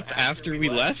threw up after we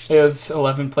left? It was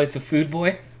 11 plates of food,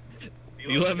 boy.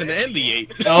 The 11 and the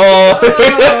 8. Oh!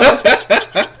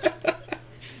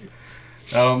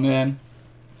 Oh, man.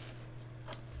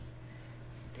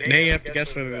 Now you have to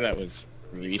guess whether that was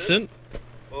recent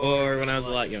or when I was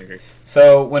a lot younger.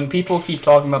 So, when people keep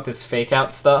talking about this fake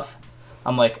out stuff,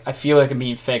 I'm like, I feel like I'm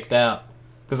being faked out.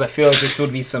 Because I feel like this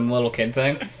would be some little kid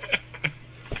thing.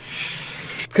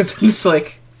 Because it's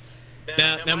like...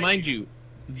 Now, mind you,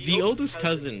 the oldest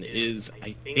cousin is,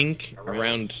 I think,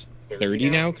 around 30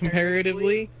 now,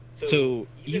 comparatively. So,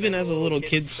 even as a little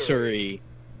kid's story,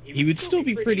 he would still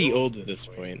be pretty old at this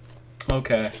point.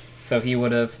 Okay, so he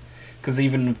would have... Because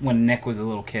even when Nick was a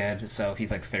little kid, so if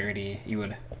he's like 30,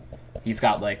 he's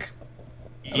got like...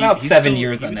 About He's 7 still-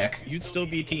 years on you'd- Nick. You'd still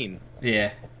be a teen.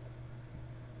 Yeah.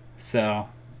 So...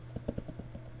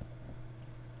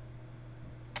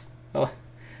 Well,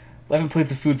 11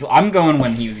 plates of food. So I'm going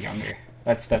when he was younger.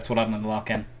 That's what I'm gonna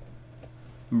lock in.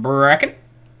 Brecken?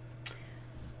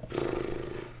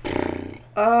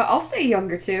 I'll say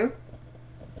younger too.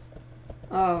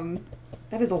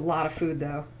 That is a lot of food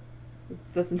though.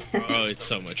 That's intense. Oh, it's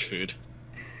so much food.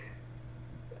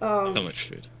 So much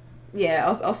food.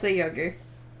 Yeah, I'll say younger.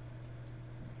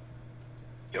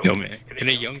 Yo, man, can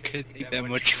a young kid eat that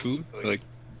much food? Like,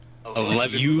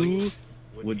 11 You plates?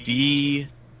 would be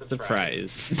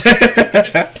surprised.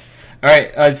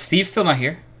 Alright, Steve's still not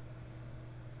here.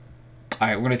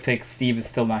 Alright, we're gonna take Steve is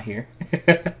still not here.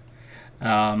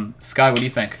 Sky, what do you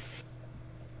think?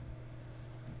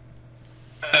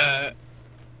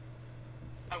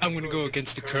 I'm gonna go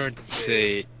against the current and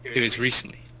say it was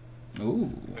recently.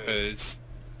 Ooh. Because,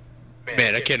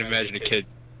 man, I can't imagine a kid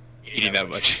eating that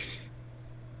much.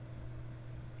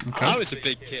 Okay. I was a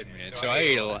big kid, man, so I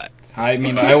ate a lot. I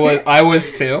mean, I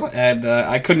was too, and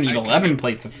I couldn't eat 11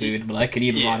 plates of food, but I could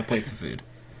eat a lot of plates of food.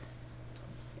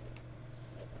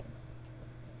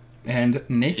 And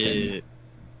Nathan.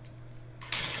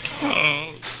 Oh,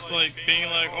 it's like being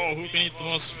like, oh, who can eat the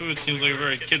most food seems like a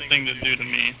very kid thing to do to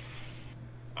me.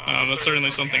 That's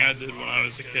certainly something I did when I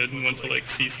was a kid and went to like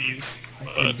CC's.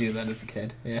 I did do that as a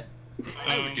kid, yeah.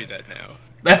 I would do that now.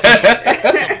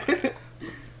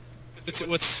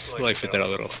 What's life without a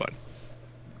little fun?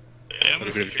 Yeah, A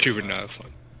little bit of juvenile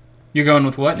fun. You're going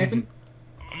with what, Nathan?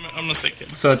 I'm gonna say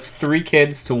kid. So it's 3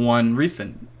 kids to 1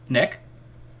 recent. Nick?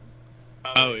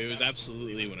 Oh, it was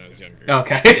absolutely when I was younger.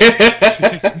 Okay.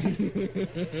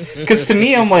 Because to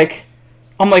me, I'm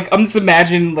just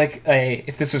imagining like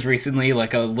if this was recently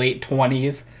like a late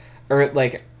 20s or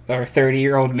like or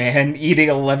 30-year-old man eating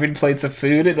 11 plates of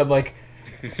food, and I'm like,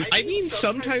 I mean,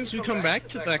 sometimes we come back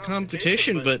to that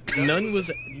competition, but none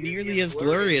was nearly as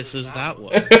glorious as that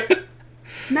one.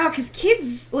 No, because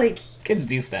kids, like... Kids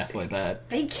do stuff like that.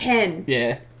 They can.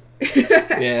 Yeah.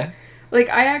 Yeah. Like,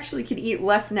 I actually could eat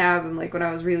less now than, like, when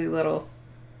I was really little.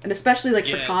 And especially, like,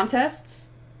 for Yeah. contests.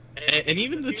 And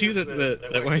even the two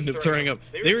that wind up throwing up,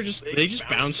 they just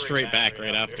bounced straight back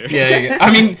right after. Yeah.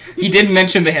 I mean, he did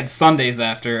mention they had Sundays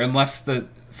after, unless the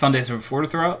Sundays were before to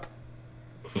throw up.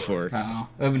 Before. Oh,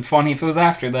 it would have been funny if it was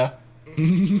after, though.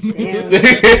 Damn.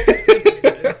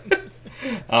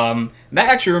 That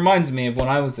actually reminds me of when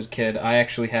I was a kid, I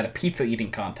actually had a pizza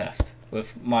eating contest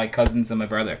with my cousins and my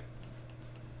brother.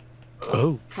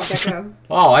 Oh. How'd that go?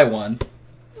 Oh, I won.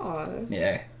 Aw.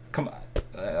 Yeah, come on.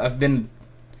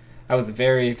 I was a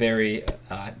very, very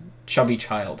chubby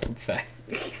child, let's say.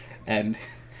 And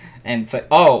it's like,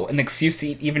 oh, an excuse to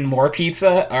eat even more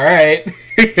pizza? Alright.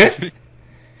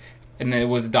 And it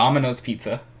was Domino's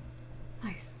pizza.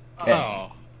 Nice.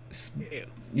 Oh.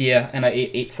 Yeah, and I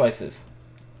ate 8 slices.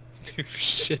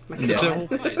 Shit. My That's God. a whole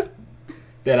pie.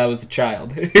 That I was a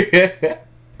child.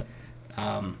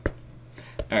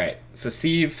 Alright, so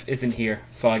Steve isn't here,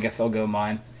 so I guess I'll go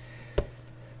mine.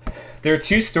 There are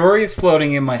 2 stories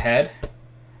floating in my head,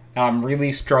 and I'm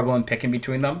really struggling picking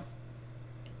between them.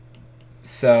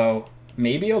 So,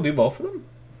 maybe I'll do both of them?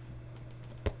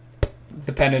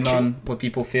 Depending on what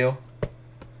people feel.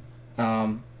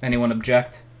 Anyone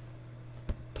object?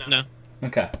 No.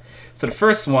 Okay. So the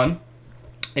first one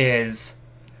is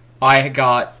I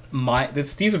got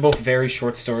these are both very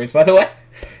short stories, by the way.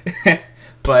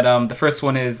 But the first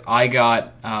one is I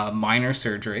got minor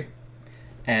surgery,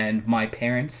 and my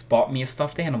parents bought me a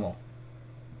stuffed animal.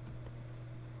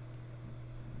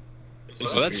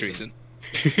 Well, that's recent.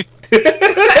 Without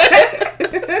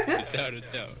a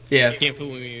doubt. Yes. You can't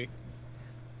fool me.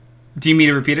 Do you mean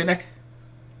to repeat it, Nick?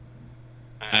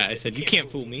 I said you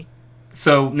can't fool me.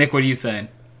 So, Nick, what are you saying?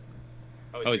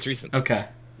 Oh, it's recent. Okay.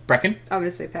 Brecken? I'm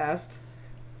gonna say passed.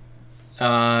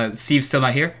 Steve's still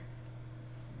not here?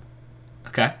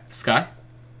 Okay. Sky?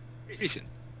 Recent.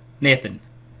 Nathan?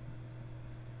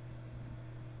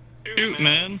 Shoot,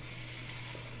 man.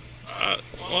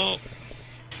 Well,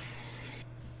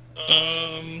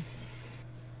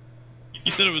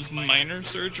 you said it was minor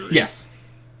surgery? Yes.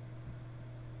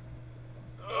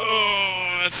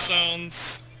 Oh, that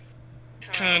sounds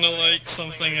kind of like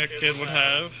something a kid would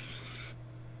have.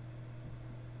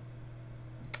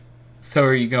 So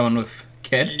are you going with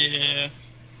kid? Yeah,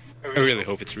 I really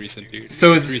hope it's recent, dude.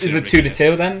 So It's is recent it to 2 make to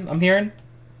it. 2 then, I'm hearing?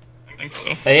 I think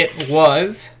so. It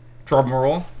was, drum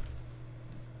roll.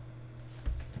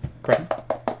 Correct.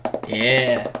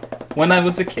 Yeah. When I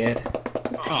was a kid.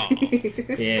 Oh.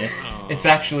 Yeah. Aw. It's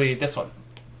actually this one.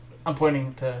 I'm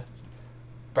pointing to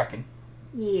Brecken.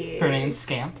 Yeah. Her name's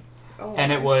Scamp. Oh.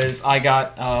 And it was, I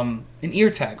got an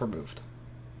ear tag removed.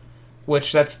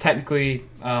 Which, that's technically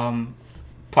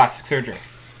plastic surgery.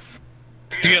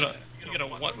 You get a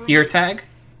what? Room? Ear tag?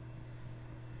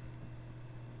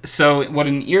 So, what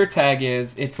an ear tag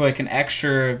is, it's like an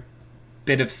extra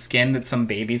bit of skin that some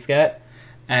babies get.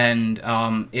 And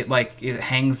it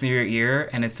hangs near your ear,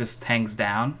 and it just hangs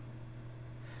down.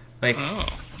 Like, Oh.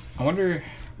 I wonder,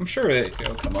 I'm sure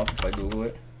it'll come up if I Google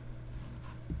it.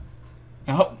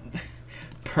 Oh,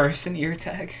 person ear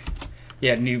tag?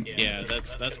 Yeah, new Yeah,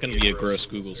 that's gonna be a gross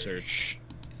Google search.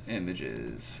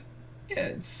 images. Yeah,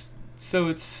 it's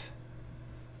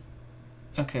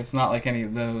okay, it's not like any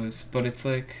of those, but it's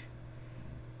like,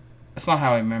 it's not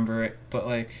how I remember it, but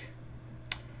like,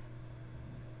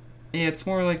 yeah, it's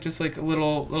more like just like a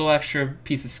little extra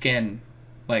piece of skin,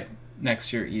 like next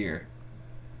to your ear.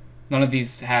 None of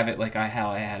these have it like how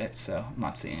I had it, so I'm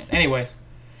not seeing it. Anyways,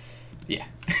 yeah.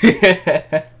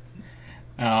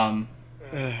 But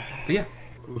yeah,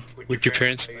 Would your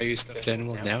parents buy you a stuffed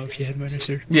animal now if you had minor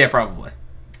surgery? yeah, probably.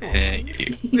 Thank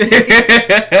you.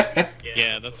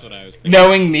 Yeah, that's what I was thinking.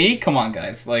 Knowing me, come on,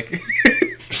 guys, like.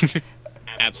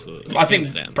 Absolutely. I think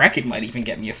Hands down. Brecken might even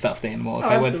get me a stuffed animal if Oh,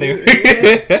 I went through.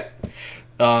 absolutely,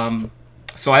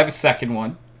 So I have a second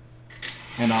one,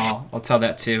 and I'll tell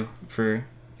that too for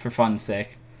fun's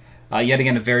sake. Yet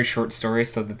again, a very short story,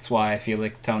 so that's why I feel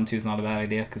like telling two is not a bad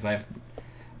idea, because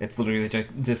it's literally just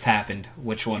this happened.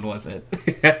 Which one was it?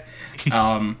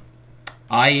 I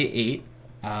ate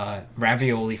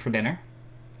ravioli for dinner.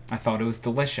 I thought it was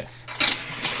delicious.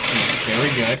 It was very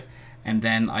good, and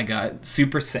then I got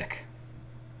super sick.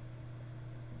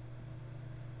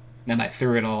 Then I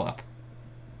threw it all up.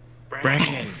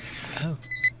 Brecken. Oh.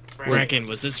 Brecken,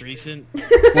 was this recent?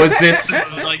 Was this It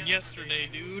was like yesterday,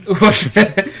 dude.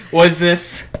 was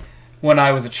this when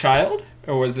I was a child,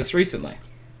 or was this recently?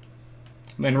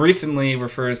 And recently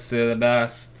refers to the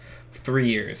past 3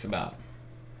 years, about.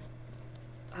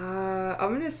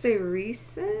 I'm gonna say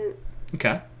recent.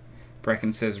 Okay.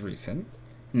 Brecken says recent.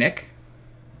 Nick?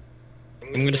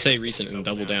 I'm gonna say recent and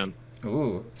double down.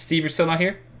 Ooh. Steve, you're still not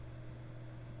here?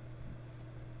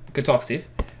 Good talk, Steve.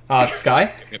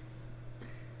 Sky?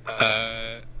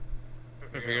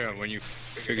 Figure out when you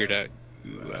figured out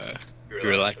you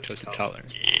were lactose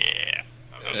intolerant. Yeah,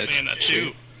 I was thinking that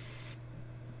too.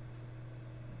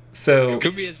 So... It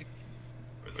could be as...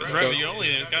 With ravioli,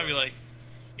 there's gotta be like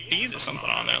cheese or something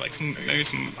on there, like maybe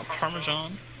some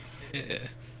Parmesan. Yeah.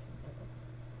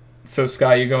 So,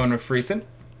 Sky, you going with recent?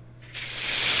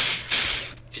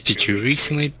 Did you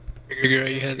recently figure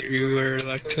out you were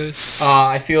lactose?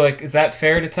 I feel like... Is that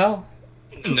fair to tell?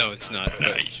 No, it's not.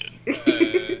 No, But, you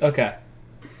shouldn't. Okay.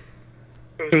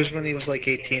 It was when he was like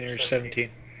 18 or 17.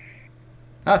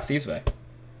 Steve's way.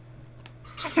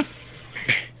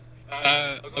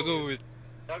 I'll go with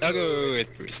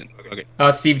recent. Okay.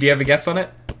 Steve, do you have a guess on it?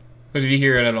 Or did you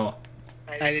hear it at all?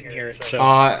 I didn't hear it, so...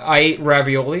 I ate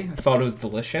ravioli. I thought it was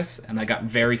delicious, and I got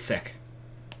very sick.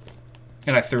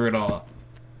 And I threw it all up.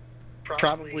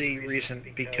 Probably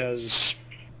recent because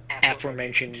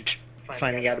aforementioned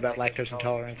finding out about lactose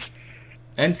intolerance.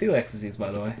 And celiac disease,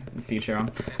 by the way, in the future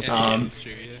on. Yeah, that's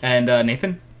true, yeah. And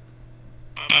Nathan?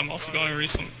 I'm also going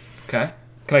recent. Okay.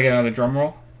 Can I get another drum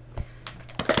roll?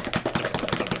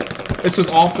 This was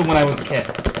also when I was a kid.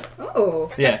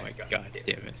 Oh. Yeah. Oh my god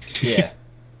damn it. Yeah.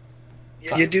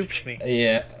 You duped me.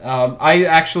 Yeah. I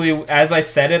actually, as I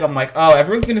said it, I'm like, oh,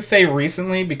 everyone's going to say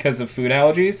recently because of food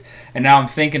allergies. And now I'm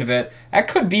thinking of it. That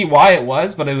could be why it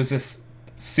was, but it was just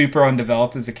super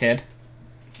undeveloped as a kid.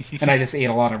 And I just ate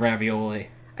a lot of ravioli.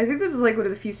 I think this is like one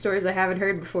of the few stories I haven't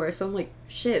heard before, so I'm like,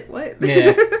 shit, what?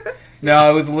 Yeah. No,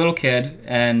 I was a little kid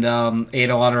and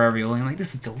ate a lot of ravioli. I'm like,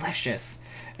 this is delicious.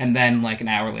 And then, like, an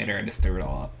hour later, I just threw it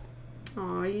all up.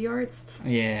 Aw, you artsed.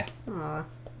 Yeah. Aw.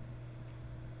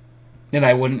 And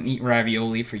I wouldn't eat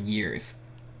ravioli for years.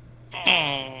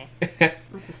 Oh.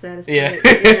 That's the saddest part. Yeah.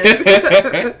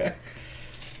 Yeah.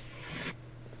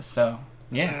 So,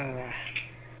 yeah.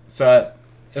 So,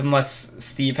 unless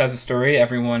Steve has a story,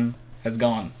 everyone has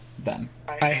gone then.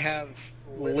 I have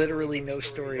literally no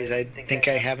stories I think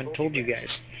I haven't told you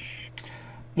guys.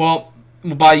 Well,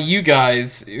 by you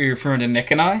guys, you're referring to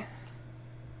Nick and I?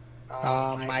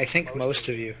 I think most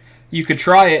of you. You could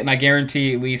try it, and I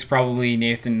guarantee at least probably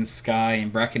Nathan, Sky,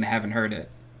 and Brecken haven't heard it.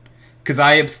 Because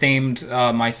I abstained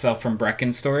myself from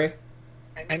Brecken's story.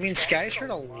 I mean, Sky's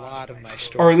heard a lot of my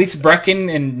stories. Or at least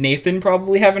Brecken and Nathan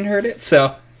probably haven't heard it,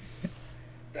 so...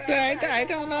 I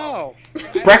don't know.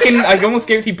 Brecken, I almost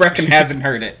guarantee Brecken hasn't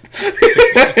heard it.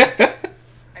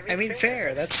 I mean,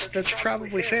 fair. That's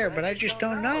probably fair, but I just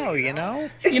don't know, you know?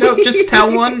 You know, just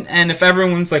tell one, and if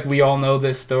everyone's like, we all know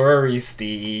this story,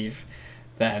 Steve,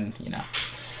 then, you know.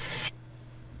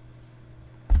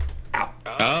 Ow.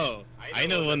 Oh, I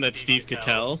know one that Steve could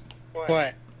tell.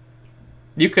 What?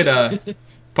 You could,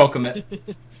 poke him it.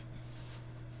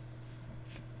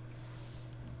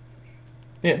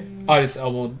 Yeah, I just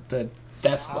elbowed the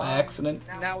desk by accident.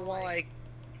 Now, while I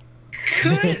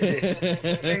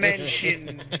could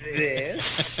mention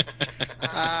this,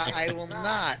 I will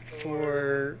not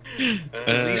for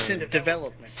recent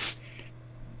developments.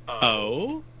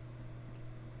 Oh?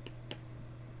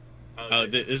 Oh,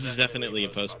 this is definitely a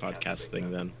post-podcast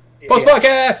thing then.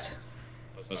 Post-podcast!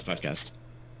 Post-podcast.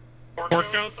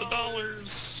 Work out the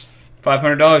dollars.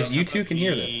 $500, you two can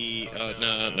hear this.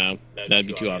 No. That'd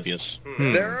be too obvious.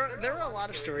 There are a lot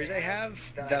of stories I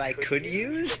have that I could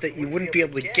use that you wouldn't be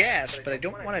able to guess, but I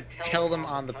don't want to tell them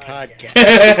on the podcast.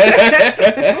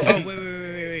 Oh,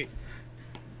 wait.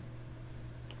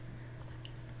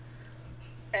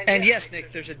 And yes,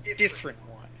 Nick, there's a different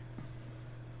one.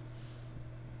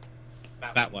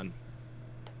 That one.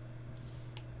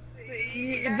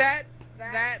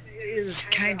 That is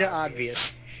kind of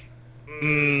obvious.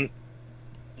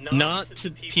 Not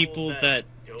to people that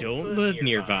don't live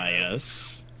nearby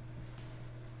us.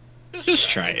 Just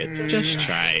try it. Just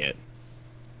try it.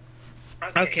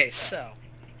 Okay, so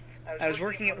I was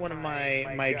working at one of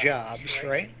my jobs,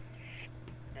 right?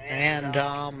 And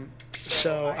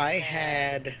so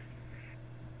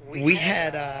we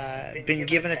had been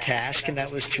given a task, and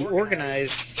that was to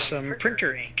organize some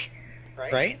printer ink,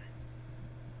 right?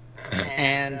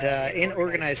 And in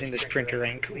organizing this printer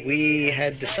ink, we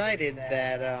had decided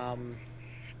that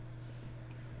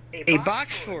a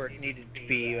box for it needed to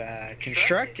be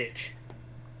constructed.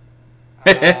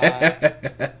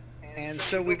 And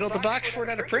so we built a box for it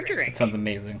out of printer ink. Sounds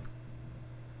amazing.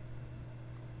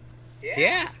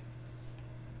 Yeah.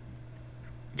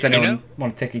 Does anyone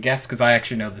want to take a guess? Because I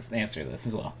actually know the answer to this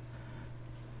as well.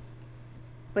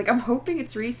 Like, I'm hoping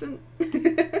it's recent.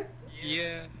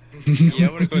 Yeah. Yeah,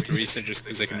 I want to go with recent just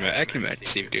because I can imagine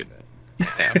Steve doing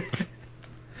that.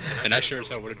 Yeah. And I sure as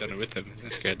hell would have done it with him.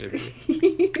 This guy did.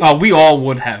 Oh, we all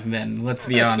would have been. Let's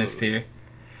be honest here.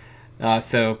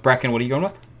 So, Brecken, what are you going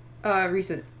with?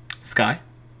 Recent. Sky?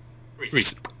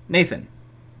 Recent. Nathan?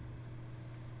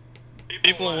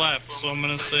 People left, so I'm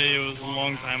gonna say it was a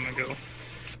long time ago.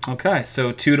 Okay,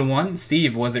 so 2-1.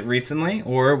 Steve, was it recently,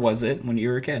 or was it when you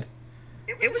were a kid?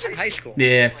 It was in high school.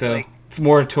 Yeah, so Like, it's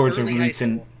more towards the early high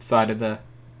recent school. side of the...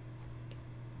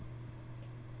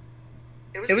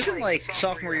 It was in like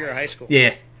sophomore year of high school.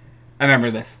 Yeah, I remember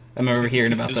this. I remember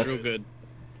hearing It about was this. real good.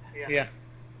 Yeah.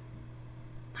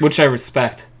 Which I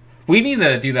respect. We need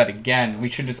to do that again. We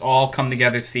should just all come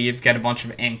together, Steve, get a bunch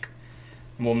of ink,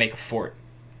 and we'll make a fort.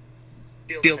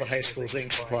 Steal the high school's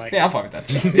ink supply. Yeah, I'll fuck with that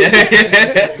too.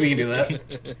 We can do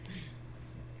that.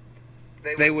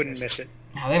 They wouldn't miss it.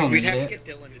 No, they don't We'd need have to it.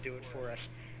 get Dylan to do it for us.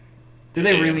 Do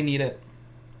they really need it?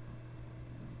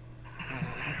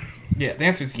 Yeah, the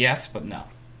answer is yes, but no.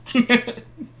 Nick,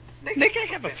 I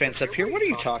have a fence up here. What are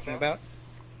you talking about?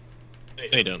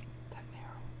 They don't.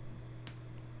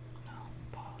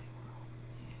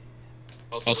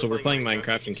 Also, we're playing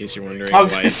Minecraft in case you're wondering I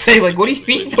was why. gonna say, like, what do you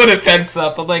mean put a fence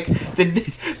up? I'm like,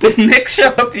 did Nick show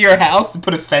up to your house to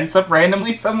put a fence up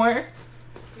randomly somewhere?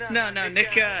 No,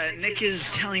 Nick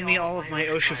is telling me all of my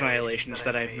OSHA violations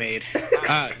that I've made.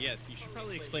 Yes, you should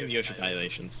probably explain the OSHA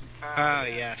violations. Oh,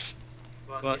 yes.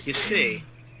 Well, you see,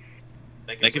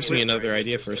 That gives me another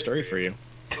idea for a story for you.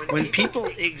 when people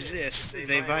exist,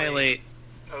 they violate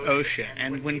OSHA.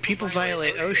 And when people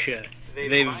violate OSHA,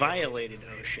 they violated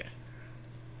OSHA.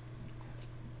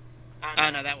 Oh,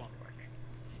 no, that won't work.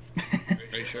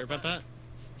 Are you sure about that?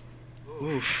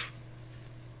 Oof.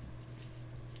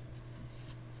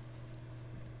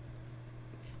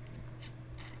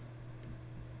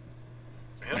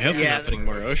 I hope you're not putting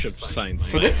more OSHA signs.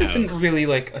 So in this my isn't house. really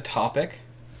like a topic,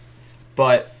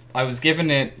 but I was given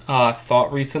it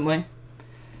thought recently,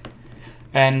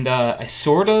 and I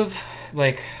sort of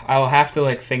like I'll have to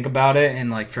like think about it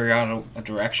and like figure out a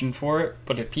direction for it.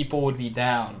 But if people would be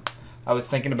down, I was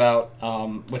thinking about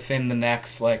within the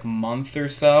next like month or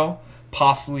so,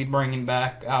 possibly bringing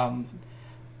back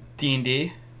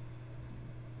D&D.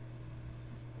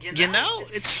 You know,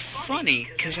 it's funny,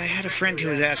 because I had a friend who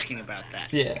was asking about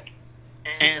that. Yeah.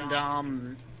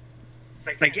 And,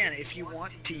 again, if you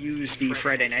want to use the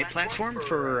Friday night platform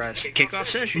for a kickoff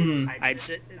session, I'd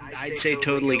say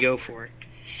totally go for it.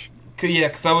 Yeah,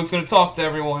 because I was going to talk to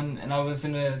everyone, and I was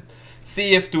going to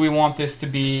see if do we want this to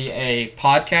be a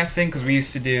podcast thing, because we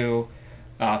used to do,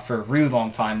 for a really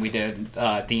long time, we did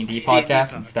D&D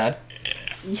podcast instead.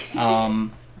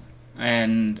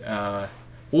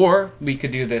 Or we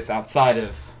could do this outside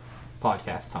of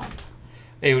podcast time.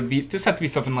 It would be just have to be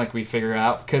something like we figure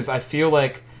out, because I feel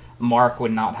like Mark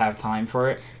would not have time for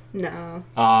it. No.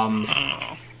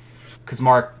 Because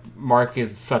Mark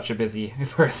is such a busy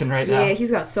person right now. Yeah,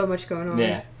 he's got so much going on.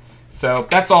 Yeah. So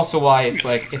that's also why it's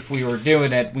like if we were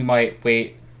doing it, we might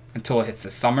wait until it hits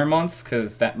the summer months,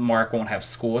 because that Mark won't have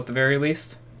school at the very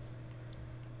least.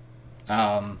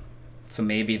 So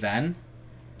maybe then,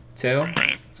 too.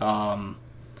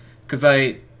 Because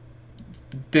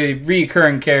the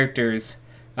recurring characters,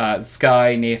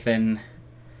 Sky, Nathan,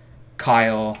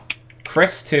 Kyle,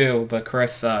 Chris too, but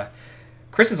Chris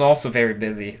is also very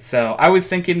busy. So I was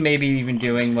thinking maybe even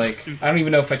doing like, I don't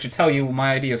even know if I should tell you what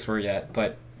my ideas were yet,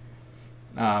 but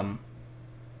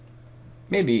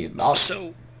maybe I'll...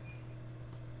 So,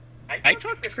 I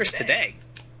talked to Chris today.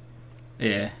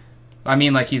 Yeah. I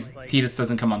mean, like, he just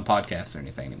doesn't come on podcasts or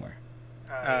anything anymore.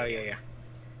 Oh, yeah.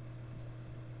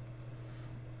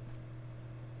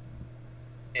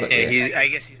 But, Yeah, I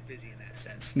guess he's busy in that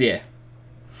sense. Yeah.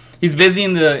 He's busy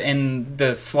in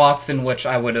the slots in which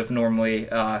I would have normally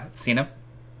seen him.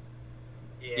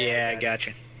 Yeah, I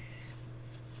gotcha.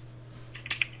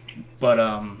 But,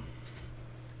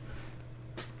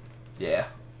 yeah.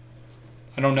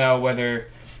 I don't know whether...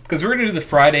 Because we're going to do the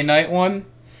Friday night one,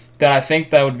 then I think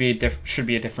that would be should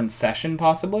be a different session,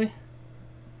 possibly.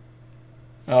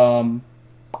 I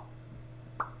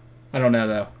don't know,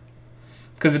 though.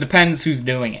 Because it depends who's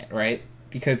doing it, right?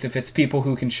 Because if it's people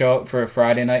who can show up for a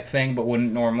Friday night thing but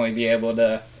wouldn't normally be able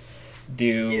to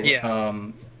do,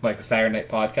 like, a Saturday night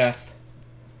podcast,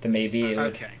 then maybe it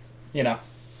would, you know,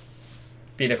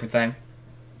 be a different thing.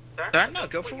 No,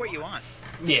 go for what you want.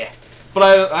 Yeah.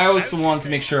 But I also wanted to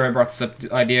make sure I brought this up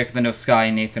idea because I know Sky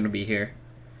and Nathan will be here.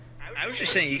 I was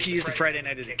just saying, you could use the Friday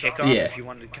night as a kickoff if you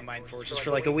wanted to combine forces for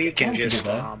like a week and just,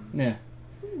 yeah.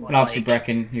 And obviously,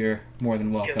 Brecken, you're more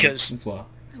than welcome as well.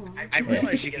 I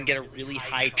realize you can get a really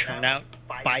high turnout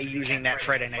by using that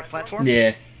Friday night platform.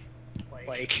 Yeah.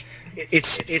 Like,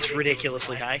 it's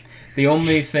ridiculously high. The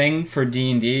only thing for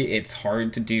D&D, it's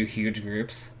hard to do huge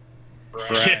groups.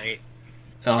 Right.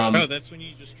 Um, Oh, that's when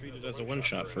you just treat it as a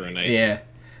one-shot for a night. yeah.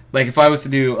 Like, if I was to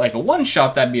do, like, a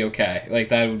one-shot, that'd be okay. Like,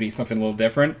 that would be something a little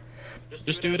different.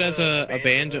 Just do it as a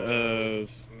band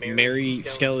of merry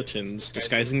skeletons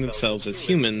disguising themselves as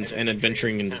humans and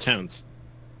adventuring into towns.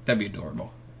 That'd be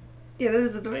adorable. Yeah, that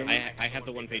was adorable. I have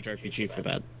the one-page RPG for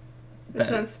that. That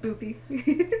sounds spoopy.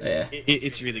 Yeah.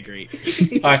 It's really great.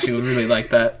 I actually really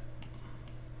like that.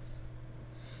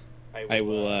 I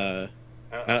will,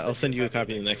 I'll send you a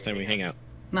copy the next time we hang out.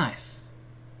 Nice.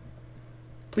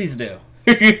 Please do.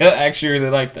 I actually really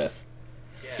like this.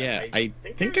 Yeah, I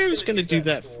think I was gonna do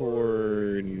that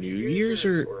for New Year's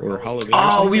or Halloween.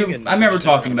 Oh, or something, and I remember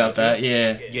talking about that,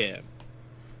 yeah. Yeah.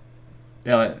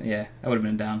 Yeah, I would have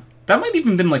been down. That might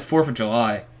even been like 4th of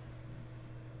July.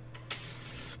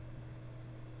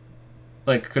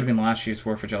 Like, could have been last year's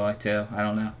 4th of July, too. I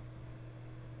don't know.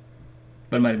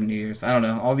 But it might have been New Year's. I don't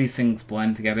know. All these things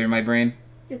blend together in my brain.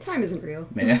 Yeah, time isn't real.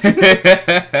 Yeah.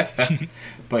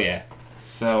 But yeah.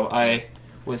 So I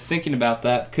was thinking about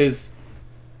that, because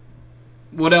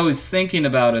what I was thinking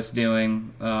about us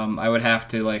doing, I would have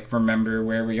to, like, remember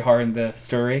where we are in the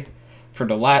story for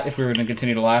the if we were going to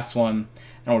continue the last one,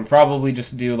 and I would probably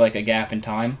just do, like, a gap in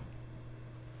time.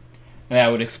 And that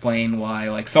would explain why,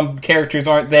 like, some characters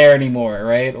aren't there anymore,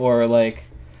 right? Or, like,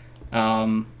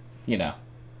 you know.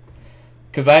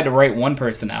 Because I had to write one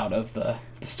person out of the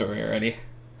story already.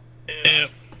 Yeah.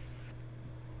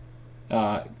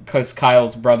 Because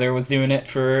Kyle's brother was doing it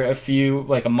for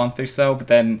a month or so, but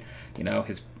then, you know,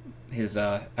 his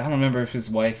I don't remember if his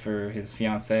wife or his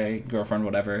fiance, girlfriend,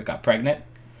 whatever, got pregnant.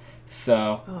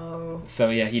 So,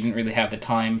 yeah, he didn't really have the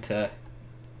time to...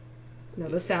 No,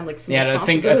 those sound like some Yeah, I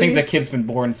think the kid's been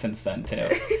born since then, too.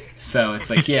 So it's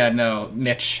like, yeah, no,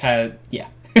 Mitch has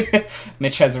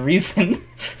a reason.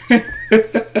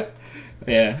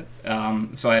 Yeah,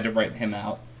 so I had to write him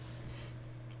out.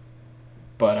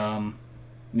 But,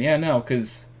 yeah, no,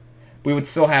 because we would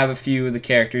still have a few of the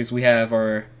characters. We have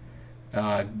our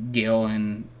Gil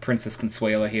and Princess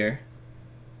Consuela here.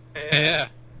 Yeah.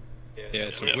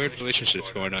 Yeah, some weird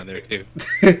relationships going on there, too.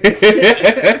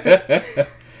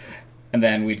 And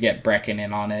then we'd get Brecken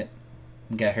in on it.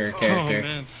 And get her character. Oh,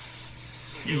 man.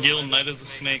 Gil, Knight of the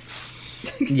Snakes.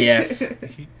 Yes.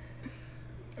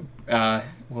 What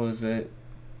was it?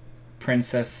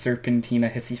 Princess Serpentina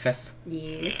Hissyfest?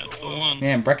 Yes. That's the one.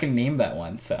 Yeah, and Brecken named that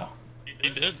one, so. He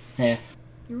did. Yeah.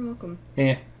 You're welcome.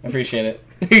 Yeah, I appreciate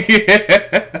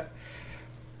it.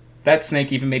 That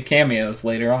snake even made cameos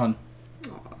later on.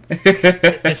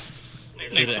 Makes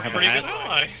a have a pretty hat? good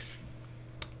eye.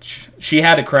 She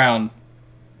had a crown.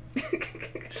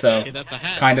 So, Hey, that's a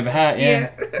hat. kind of a hat,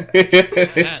 yeah.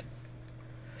 That's a hat.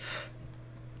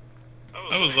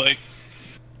 That was like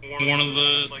one of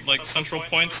the like central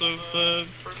points of the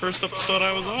first episode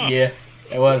I was on. Yeah,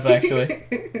 it was actually.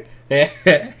 Yeah,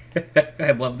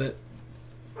 I loved it.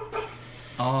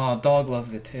 Oh, dog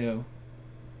loves it too.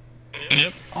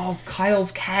 Yep. Oh,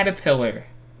 Kyle's caterpillar.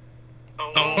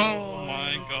 Oh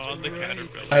my god, the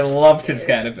caterpillar. I loved his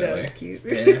That caterpillar. was cute.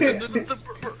 Yeah.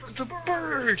 The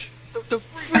bird! The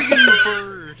freaking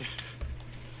bird!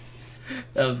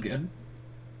 That was good.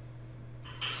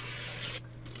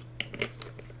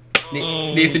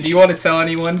 Oh. Nathan, do you want to tell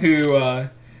anyone who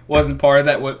wasn't part of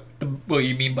that what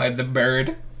you mean by the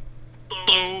bird?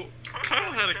 So,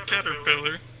 Kyle had a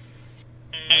caterpillar,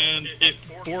 and it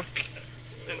borked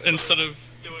instead of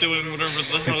doing whatever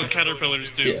the hell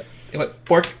caterpillars do. Yeah. What,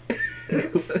 pork?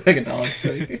 Like a dog.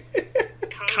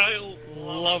 Kyle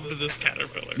loved this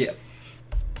caterpillar. Yeah.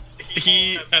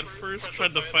 He at first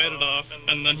tried to fight it off,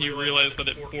 and then he realized that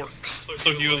it borks.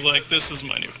 So he was like, "This is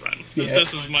my new friend. Yeah.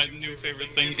 This is my new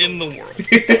favorite thing in the world."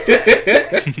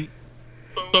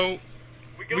 So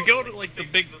we go to like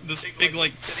this big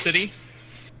like city,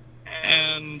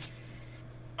 and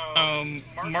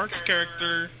Mark's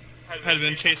character had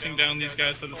been chasing down these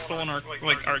guys that had stolen our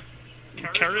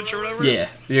carriage or whatever. Yeah,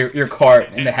 your cart,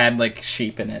 and it had like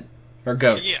sheep in it. Or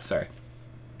goats, Yeah. sorry.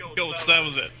 Goats, that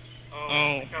was it.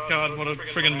 Oh god, what a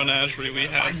friggin' menagerie we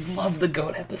I had. love the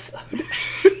goat episode.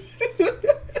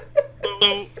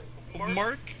 So,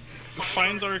 Mark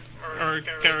finds our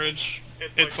carriage.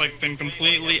 It's like been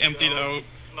completely emptied out.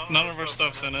 None of our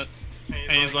stuff's in it.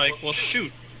 And he's like, well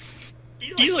shoot.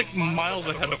 He's like miles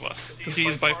ahead of us, because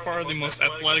he's by far the most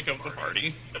athletic of the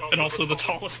party, and also the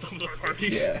tallest of the party.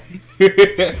 Yeah. We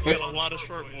got a lot of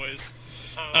short boys.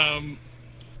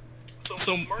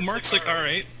 So Mark's like,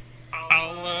 alright,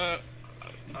 I'll,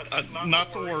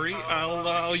 not to worry,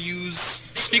 I'll use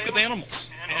speak with animals,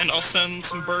 and I'll send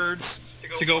some birds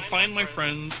to go find my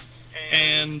friends,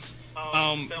 and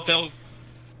the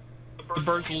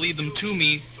birds will lead them to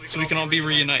me so we can all be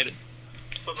reunited.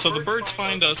 So the birds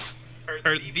find us,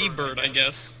 or the bird, I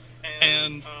guess,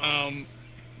 and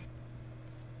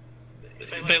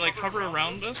they like hover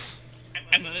around us,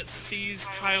 and then it sees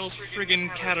Kyle's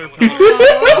friggin' caterpillar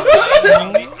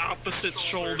on the opposite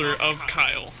shoulder of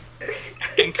Kyle.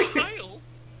 And Kyle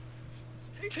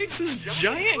takes his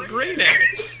giant great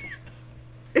axe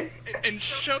and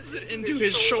shoves it into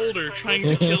his shoulder, trying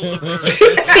to kill the bird.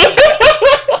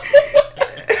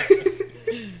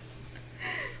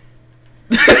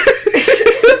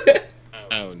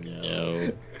 Oh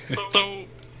no. So,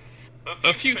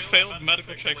 a few failed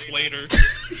medical checks later,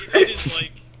 it is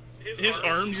like, his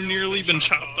arm's nearly been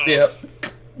chopped off. Yep.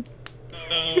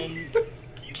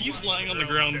 He's lying on the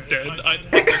ground dead. I'd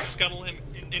have to scuttle him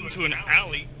into an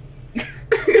alley.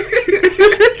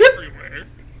 Everywhere.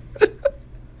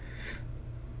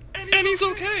 And he's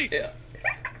okay. Yeah.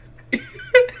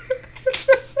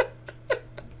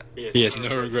 He has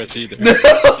no regrets either.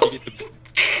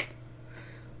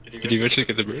 Did you actually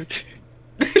get the bird?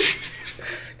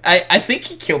 I think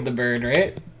he killed the bird,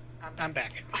 right? I'm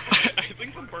back. I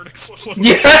think the bird exploded.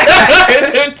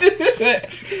 Yeah,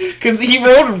 because he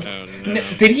rolled. Oh no.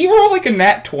 Did he roll like a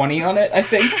nat 20 on it? I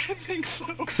think. I think so.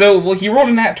 So, well, he rolled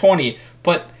a nat 20,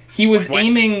 but he was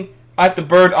aiming at the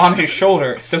bird on his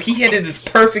shoulder, so he hit it as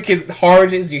perfect, as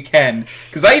hard as you can.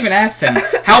 Because I even asked him,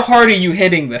 how hard are you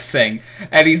hitting this thing?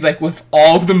 And he's like, with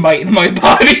all of the might in my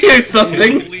body or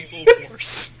something. Lethal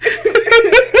force.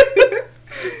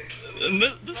 And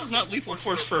this is not lethal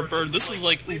force for a bird, this is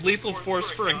like lethal force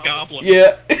for a goblin.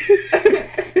 Yeah.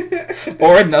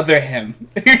 Or another him.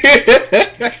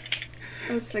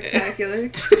 That's spectacular.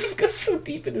 This got so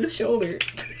deep in his shoulder.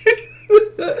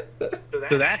 So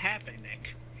that happened,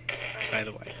 Nick. By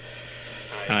the way.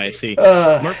 I see.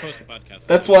 Uh, Podcast.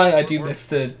 That's why I do miss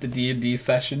the D&D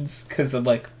sessions, because I'm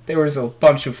like, there was a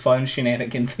bunch of fun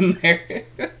shenanigans in there.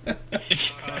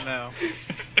 Oh no.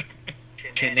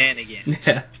 Shenanigans.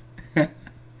 Yeah.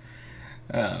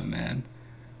 Oh man.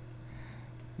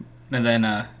 And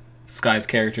then Sky's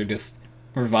character just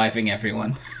reviving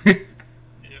everyone.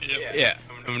 Yeah,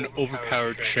 I'm an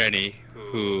overpowered tranny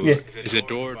who Yeah. is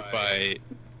adored by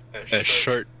a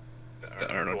short,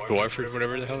 I don't know, dwarf or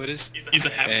whatever the hell it is. He's a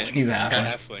halfling. And He's a halfling.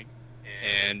 halfling.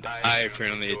 And I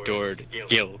apparently adored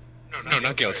Gil. No,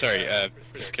 not Gil, sorry,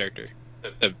 this character.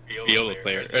 The viola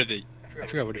player, or the, I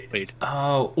forgot what he played.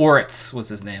 Oh, Oritz was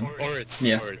his name. Oritz,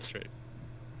 Yeah. Oritz, right.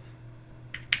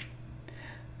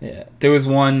 Yeah, there was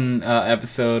one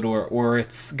episode where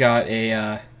Oritz got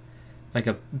a like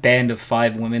a band of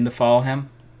 5 women to follow him.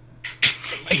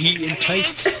 He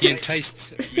enticed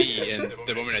me and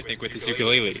the woman, I think, with his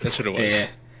ukulele. That's what it was. Yeah.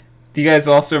 Do you guys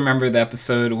also remember the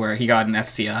episode where he got an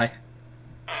STI?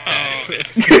 Oh,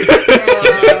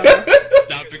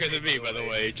 Not because of me, by the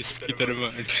way. Just keep that in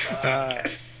mind.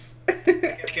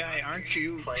 Guy, aren't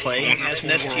you playing as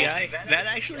an STI? That'd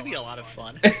actually be a lot of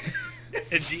fun.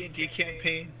 A D&D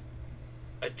campaign.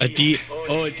 A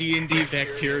D&D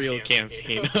bacterial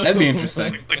campaign. That'd be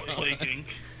interesting. like Plague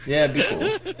Inc. Yeah, it'd be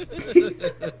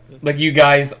cool. Like you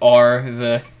guys are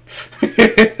the.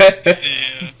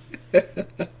 Yeah.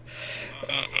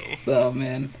 Uh-oh. Oh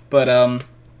man, but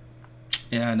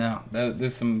yeah, no,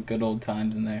 there's some good old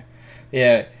times in there.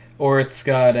 Yeah, or it's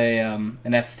got a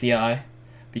an STI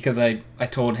because I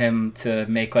told him to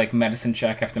make like medicine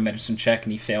check after medicine check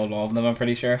and he failed all of them. I'm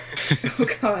pretty sure. Oh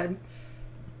god.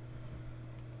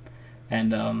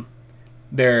 And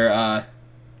their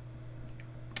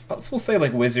we'll say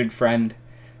like wizard friend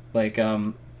like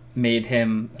made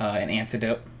him an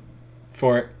antidote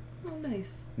for it. Oh,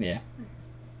 nice. Yeah.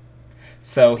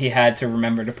 So he had to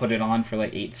remember to put it on for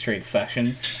like 8 straight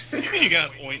sessions. You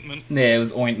got ointment. Yeah, it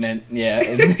was ointment. Yeah,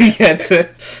 and he had to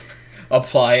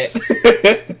apply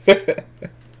it.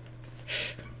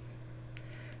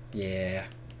 Yeah.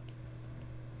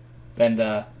 Then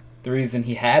the reason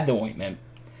he had the ointment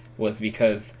was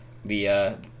because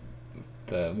the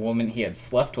woman he had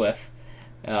slept with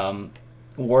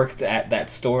worked at that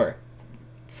store,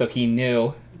 so he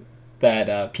knew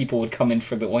that people would come in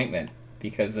for the ointment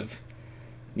because of.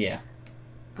 Yeah.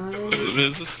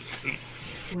 Business assistant.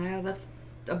 Wow, that's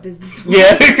a business.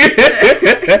 Yeah.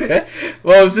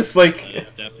 Well, it was just like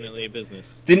It's definitely a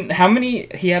business. how many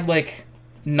he had like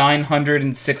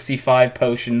 965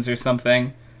 potions or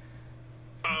something,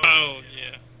 Oh,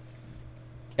 yeah.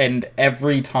 and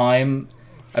every time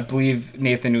I believe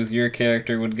Nathan, was your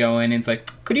character, would go in and it's like,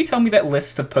 could you tell me that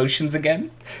list of potions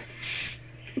again?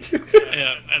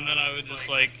 Yeah, and then I would just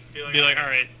like be like,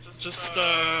 alright, just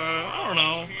I don't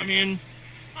know. I mean,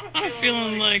 I'm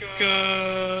feeling like,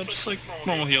 just like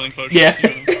normal healing potions. Yeah.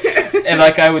 You know? And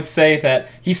like I would say that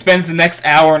he spends the next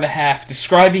hour and a half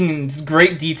describing in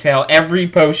great detail every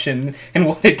potion and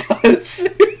what it does.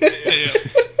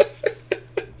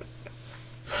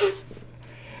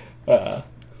 Yeah.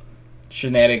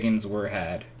 Shenanigans were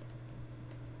had.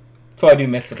 So I do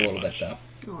miss it a little bit though.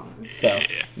 Aw. So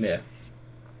yeah.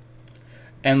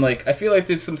 And like I feel like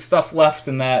there's some stuff left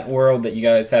in that world that you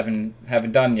guys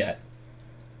haven't done yet.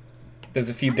 There's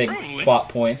a few big Probably. plot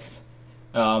points.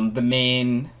 The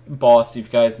main boss you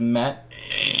guys met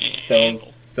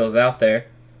still's out there.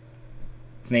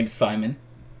 His name's Simon.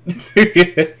 We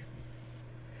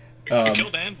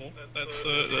killed Anvil. That's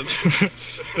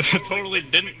totally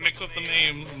didn't mix up the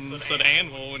names and said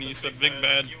Anvil when you said big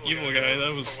bad evil guy.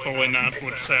 That was totally not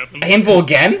what just happened. Anvil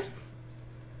again?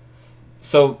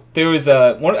 So there was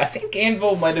one. I think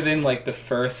Anvil might have been like the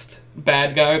first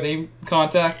bad guy they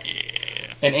contact. Yeah.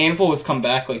 And Anvil has come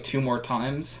back like 2 more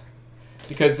times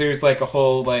because there's like a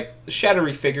whole like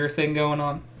shadowy figure thing going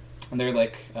on, and they're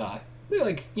like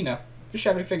you know, they're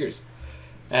shadowy figures,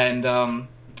 and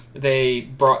they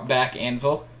brought back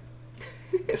Anvil,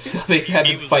 so they had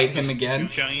to was fight this him again.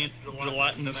 Giant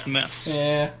gelatinous mess.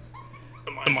 Yeah.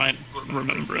 To my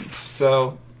remembrance.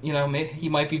 So you know, he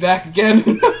might be back again.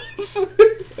 Who knows?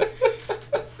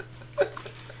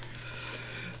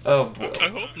 Oh boy. I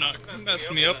hope not, 'cause he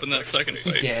messed me up in that second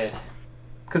He fight. did.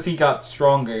 Because he got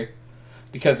stronger.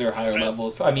 Because they're higher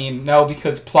levels. I mean, no,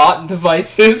 because plot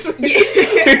devices. I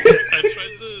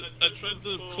tried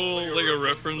to pull like a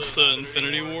reference to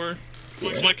Infinity War.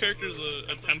 Because my character's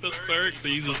a Tempest cleric, so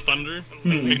he uses thunder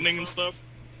and lightning and stuff.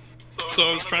 So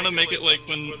I was trying to make it like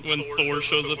when Thor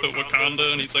shows up at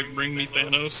Wakanda and he's like, "Bring me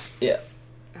Thanos." Yeah.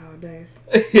 Oh, nice.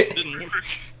 It didn't work.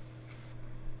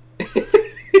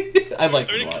 I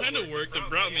like I mean, it a it lot. kind of worked. It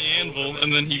brought me Anvil,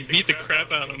 and then he beat the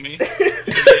crap out of me.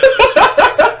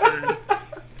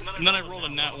 And then I rolled a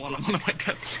nat 1 on one of my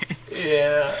death saves.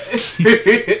 Yeah.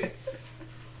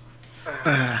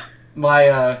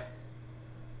 My,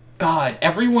 God,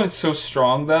 everyone is so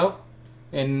strong, though.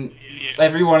 And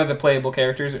every one of the playable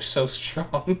characters are so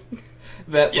strong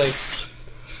that, Yes.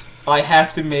 like, I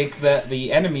have to make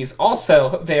the enemies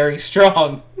also very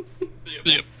strong.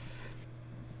 Yep.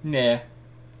 Yeah.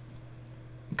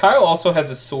 Kyle also has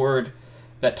a sword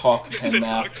that talks to him It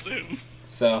now. talks to him.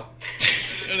 So,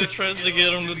 And it tries to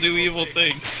get him to do evil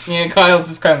things. yeah, Kyle's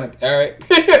just kind of like, alright.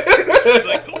 It's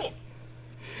like, cool.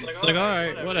 It's like,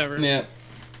 alright, whatever. Yeah.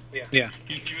 Yeah.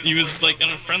 He was like in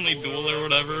a friendly duel or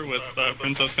whatever with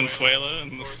Princess Consuela,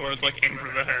 and the sword's like aimed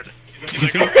for the head. He's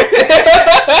like,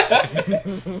 okay.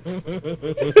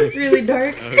 It's really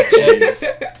dark.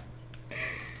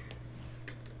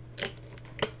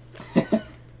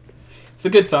 It's a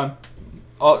good time.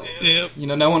 Yep. You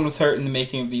know, no one was hurt in the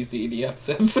making of these D&D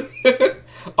episodes.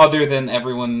 Other than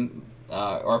everyone,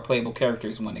 our playable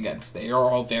characters went against. They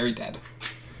are all very dead.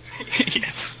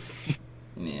 Yes.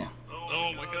 Yeah.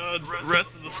 Oh my god,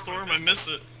 Wrath of the Storm, I miss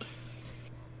it.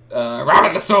 Round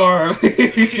of the Storm!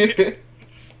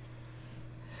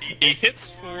 He hits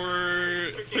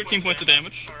for 13 points of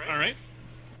damage. Alright.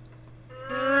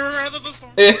 Wrath of the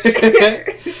Storm.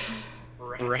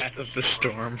 Wrath of the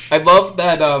Storm. I love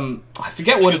that, I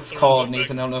forget what it's called,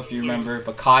 Nathan, I don't know if you remember,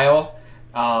 but Kyle,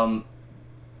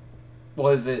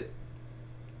 was it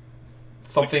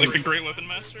something... Like the Great Weapon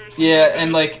Master or something? Yeah,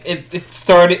 and like, it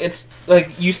started, it's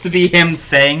like, used to be him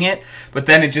saying it, but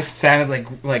then it just sounded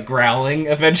like growling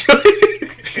eventually.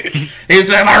 He was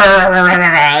like,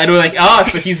 and we're like, oh,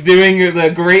 so he's doing the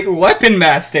Great Weapon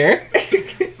Master.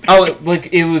 Oh, like,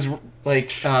 it was,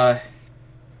 like,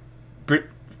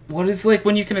 what is, like,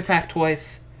 when you can attack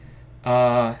twice?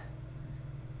 Action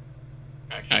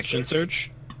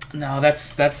Surge? No,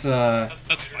 that's a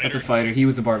fighter. He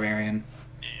was a barbarian.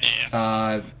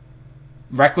 Yeah.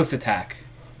 Reckless Attack.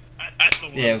 That's the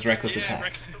one. Yeah, it was Reckless Attack.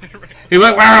 Rex- He was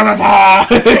like, "Where's the top?"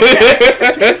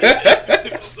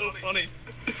 It's so funny.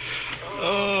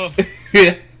 Oh.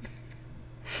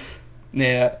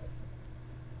 Yeah.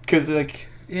 Because, like,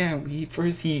 yeah, he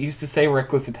used to say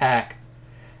Reckless Attack.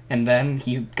 And then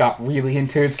he got really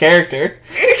into his character.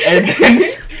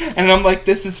 And I'm like,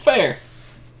 this is fair.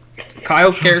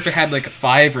 Kyle's character had like a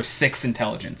 5 or 6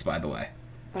 intelligence, by the way.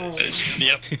 Oh,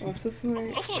 Yep. also smart.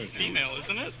 Also a female,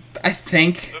 isn't it? I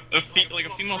think Like a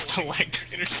female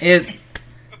stalactite or something.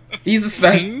 he's a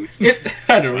special...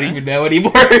 I don't even know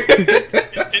anymore.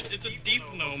 It's a deep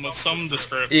gnome of some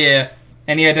description. Yeah.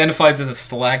 And he identifies as a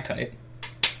stalactite.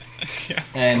 Yeah.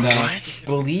 And I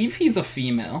believe he's a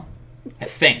female. I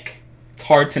think. It's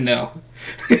hard to know.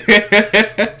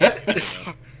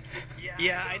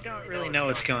 Yeah, I don't really know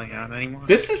what's going on anymore.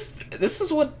 This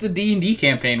is what the D&D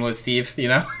campaign was, Steve. You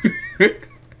know.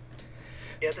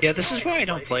 Yeah, this is why I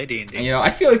don't play D&D. You know,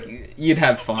 I feel like you'd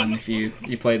have fun if you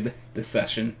played this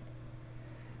session.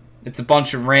 It's a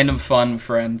bunch of random fun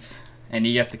friends, and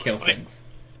you get to kill things.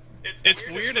 It's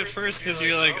weird at first because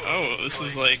you're like, oh, this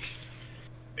is like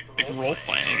role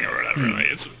playing or whatever. Right?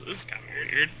 This is kind of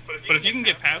weird. But if you can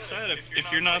get past that,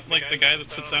 if you're not like the guy that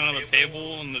sits down at the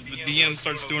table and the DM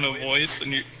starts doing a voice,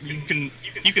 and you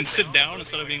can sit down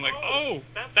instead of being like, oh,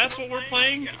 that's what we're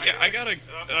playing. Yeah,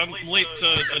 I'm late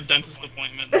to a dentist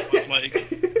appointment. But like,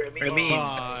 I mean,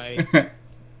 Bye. but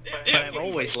I'm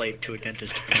always late to a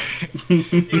dentist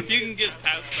appointment. but if you can get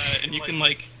past that and you can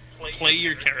like play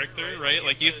your character, right?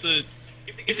 Like you have to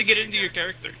get into your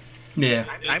character. Yeah.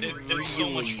 It's so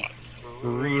much fun.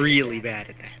 Really bad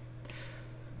at that.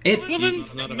 Well then,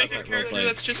 It's not about make a that character roleplay.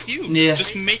 that's just you. Yeah.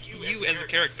 Just make you as a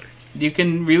character. You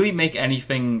can really make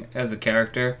anything as a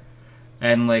character,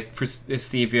 and like for if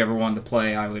Steve, if you ever wanted to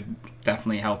play, I would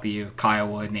definitely help you. Kyle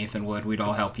would, Nathan would, we'd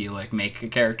all help you like make a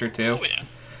character too. Oh yeah.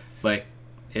 Like,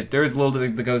 there's a little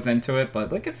bit that goes into it,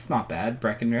 but like it's not bad.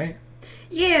 Brecken, right?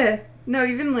 Yeah. No,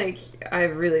 even like I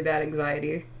have really bad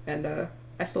anxiety, and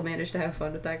I still managed to have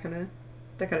fun with that kind of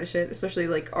shit. Especially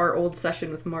like our old session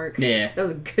with Mark. Yeah. That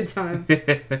was a good time. Yeah,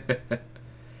 it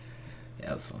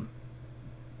was fun.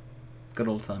 Good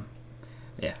old time.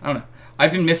 Yeah, I don't know.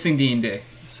 I've been missing D&D,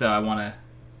 so I want to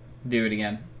do it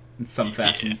again in some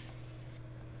fashion.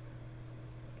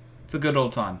 It's a good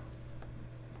old time.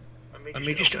 Let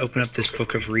me just open up this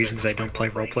book of reasons I don't play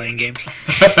role-playing games.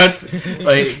 That's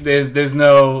like there's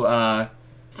no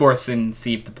forcing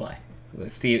Steve to play.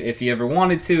 Steve, if you ever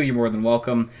wanted to, you're more than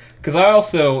welcome. Because I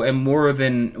also am more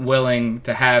than willing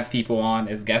to have people on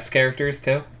as guest characters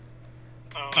too.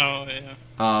 Oh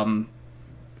yeah.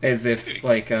 As if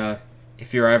like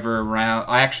if you're ever around.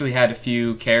 I actually had a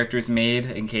few characters made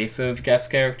in case of guest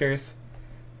characters.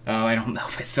 I don't know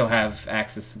if I still have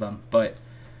access to them, but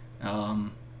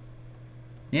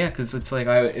yeah, because it's like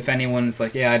if anyone's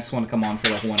like, yeah, I just want to come on for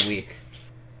like 1 week,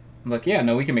 I'm like, yeah,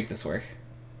 no, we can make this work.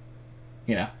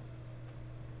 You know.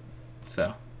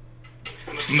 So.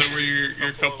 And there were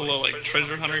your couple of like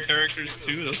treasure hunter characters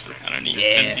too. Those were kind of neat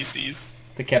Yeah. NPCs.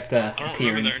 They kept I don't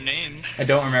appearing. remember their names. I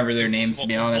don't remember their names, to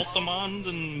be honest. Voltamond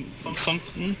and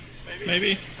something,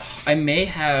 maybe. I may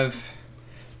have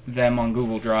them on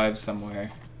Google Drive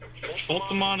somewhere.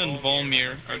 Voltamond and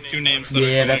Volmir are two names that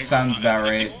Yeah, are that going sounds on. about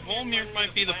I think right. Volmir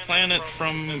might be the planet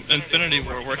from Infinity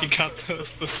War where he got the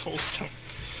Soul Stone.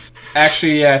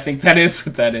 Actually, yeah, I think that is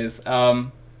what that is.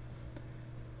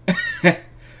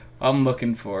 I'm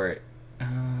looking for it.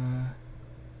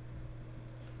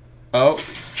 Oh,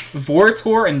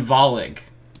 Vortor and Volig.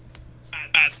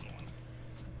 That's the one.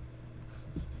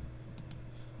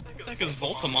 What the heck is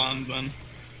Voltamond then?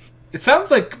 It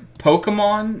sounds like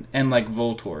Pokemon and like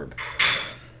Voltorb.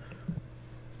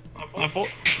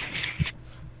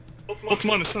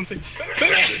 Voltamond is something.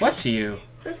 Bless you.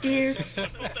 That's you.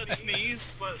 That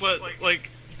sneeze, but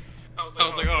like. I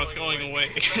was like, oh, it's going away.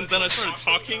 And then I started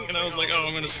talking, and I was like, oh,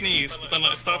 I'm gonna sneeze. But then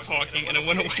I stopped talking, and it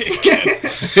went away again.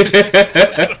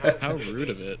 How rude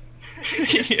of it.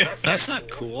 Yeah, That's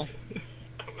not cool.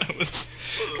 that was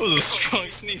a strong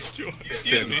sneeze too.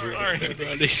 Excuse me, sorry.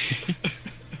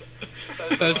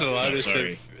 That's the loudest.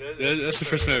 Sorry. That's the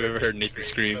first time I've ever heard Nathan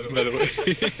scream. By the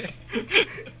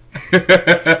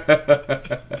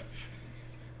way.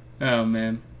 Oh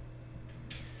man.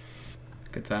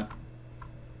 Good time.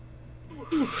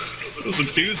 It was a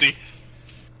doozy.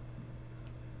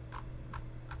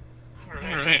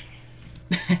 Alright.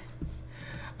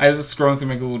 I was just scrolling through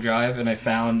my Google Drive and I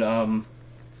found an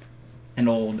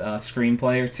old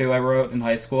screenplay or two I wrote in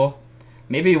high school.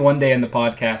 Maybe one day in the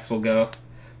podcast we'll go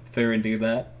through and do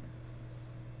that.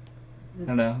 I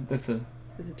don't know. That's a.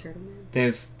 Is it Turtle Man?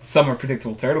 There's Summer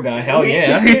Predictable Turtle Guy. Hell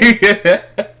yeah.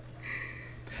 I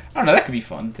don't know. That could be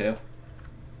fun too.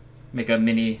 Make a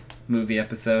mini movie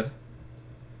episode.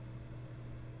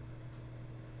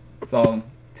 It's all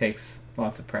takes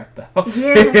lots of prep though.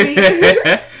 Yeah,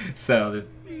 right. So.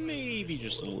 Maybe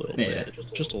just a little Yeah.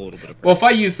 bit. Just a little bit of Well, if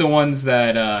I use the ones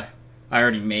that I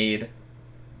already made,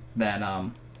 then yeah,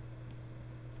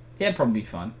 it'd probably be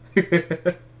fun.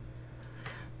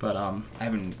 But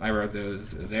I wrote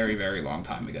those a very, very long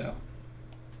time ago.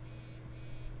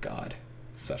 God,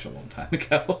 such a long time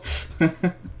ago.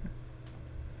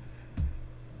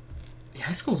 Yeah,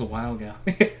 high school was a while ago.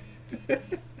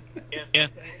 Yeah.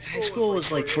 High school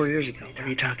was like 4 years ago. What are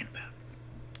you talking about?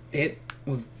 It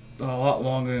was a lot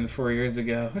longer than 4 years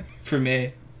ago for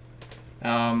me.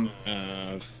 about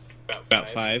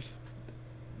 5.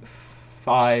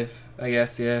 5, I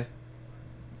guess, yeah.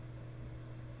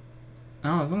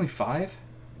 Oh, it's only 5?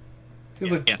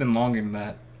 Feels like it's been longer than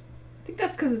that. I think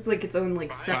that's because it's like its own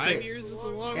like 5 separate years is a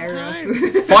long era.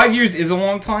 time. 5 years is a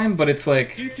long time, but it's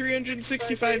like... Do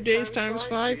 365 days times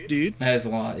 5, dude. That is a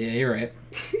lot. Yeah, you're right.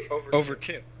 Over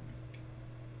 2.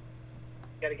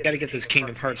 Gotta get those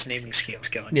Kingdom Hearts naming schemes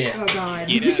going. Yeah. Oh god.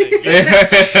 Get out of here.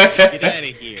 Get out of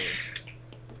here.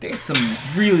 There's some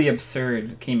really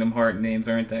absurd Kingdom Heart names,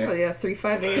 aren't there? Oh yeah,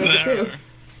 358 over 2.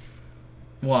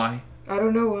 Why? I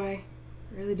don't know why.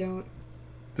 I really don't.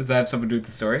 Does that have something to do with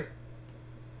the story?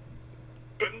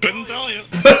 Couldn't tell you.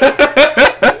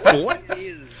 What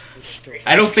is the story?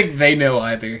 I don't think they know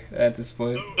either at this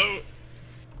point. So,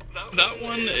 that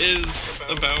one is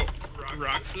about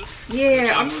Roxas.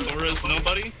 Yeah, which is Sora's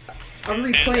nobody. I'm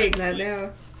replaying that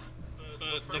now.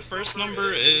 The first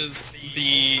number is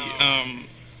the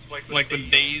like the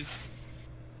days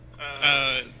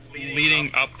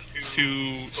leading up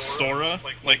to Sora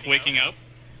like waking up.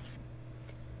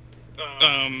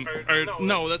 Or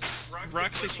no, that's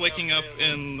Roxas waking up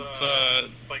in the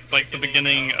the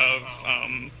beginning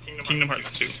of Kingdom Hearts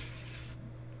 2.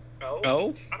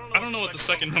 Oh? I don't know what the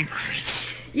second number is.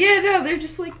 Yeah, no, they're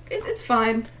just like, it's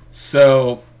fine.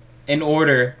 So, in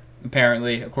order,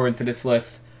 apparently, according to this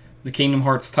list, the Kingdom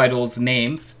Hearts titles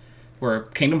names were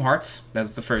Kingdom Hearts, that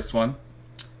was the first one,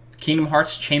 Kingdom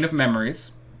Hearts Chain of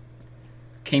Memories,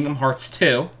 Kingdom Hearts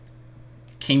 2,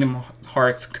 Kingdom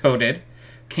Hearts Coded,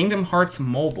 Kingdom Hearts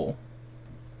Mobile,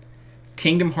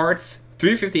 Kingdom Hearts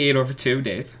 358 over 2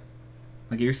 days,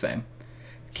 like you were saying,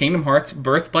 Kingdom Hearts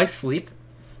Birth by Sleep,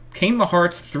 Kingdom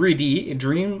Hearts 3D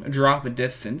Dream Drop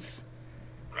Distance,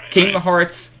 Kingdom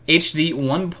Hearts HD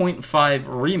 1.5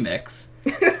 Remix,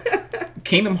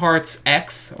 Kingdom Hearts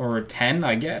X, or 10,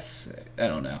 I guess, I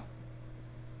don't know,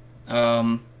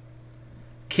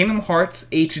 Kingdom Hearts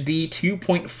HD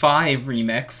 2.5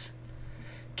 Remix,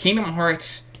 Kingdom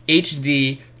Hearts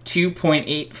HD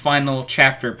 2.8 Final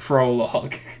Chapter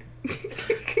Prologue,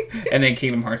 and then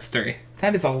Kingdom Hearts 3.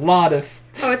 That is a lot of...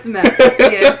 Oh, it's a mess.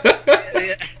 Yeah.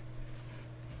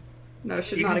 No, it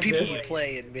should Even not people exist. who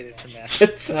play admit it's a mess.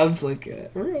 It sounds like a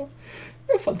real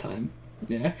fun time.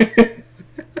 Yeah.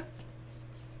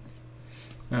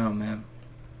 Oh, man.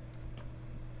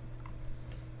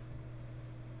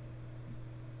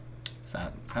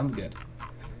 Sounds good.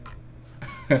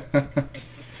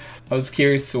 I was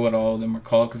curious to what all of them were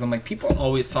called, because I'm like, people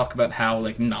always talk about how,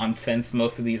 like, nonsense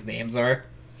most of these names are.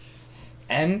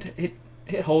 And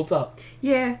it holds up.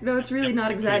 Yeah, no, it's really not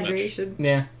exaggeration.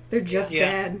 Yeah. They're just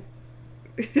bad.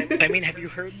 I mean, have you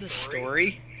heard the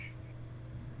story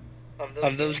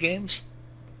of those games?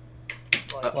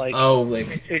 Like,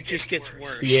 it just gets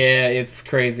worse. Yeah, it's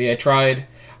crazy.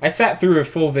 I sat through a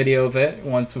full video of it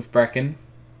once with Brecken.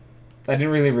 I didn't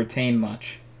really retain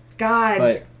much. God.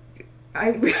 But...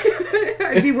 I'd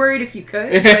be worried if you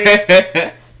could.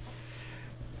 Like,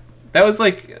 that was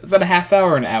that a half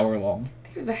hour or an hour long? I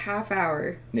think it was a half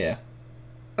hour. Yeah.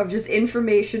 Of just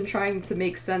information trying to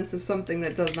make sense of something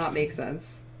that does not make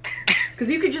sense. Because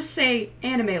you could just say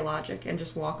anime logic and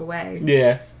just walk away.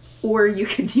 Yeah. Or you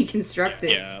could deconstruct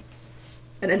it. Yeah.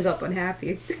 And end up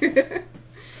unhappy.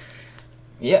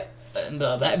 Yeah. And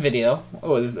that video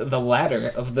was the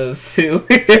latter of those two.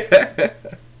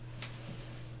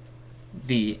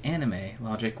 The anime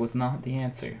logic was not the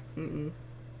answer. Mm-mm.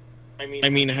 I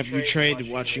mean, have you tried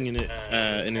watching an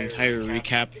entire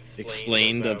recap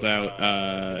explained about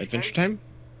Adventure Time?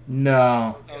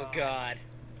 No. Oh god.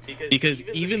 Because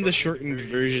even the shortened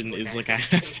version is like a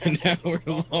half an hour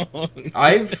long.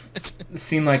 I've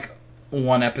seen like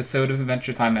one episode of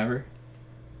Adventure Time ever.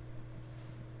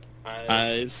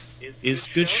 It's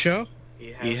good show.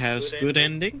 He has good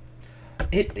ending.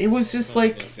 It was just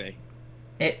like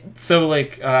so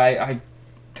like I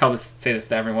say this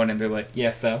to everyone and they're like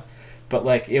yeah so, but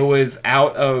like it was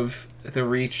out of the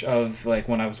reach of like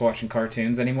when I was watching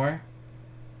cartoons anymore.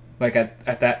 Like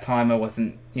at that time I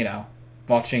wasn't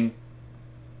watching.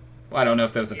 I don't know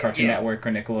if there was a Cartoon Network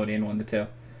or Nickelodeon, one of the two.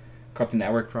 Cartoon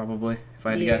Network probably, if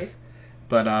I had to guess.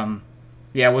 But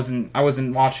yeah, I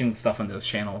wasn't watching stuff on those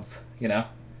channels, in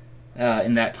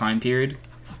that time period.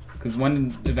 Because when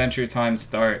did Adventure Time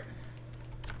start?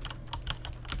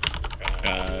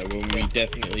 When we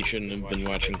definitely shouldn't have been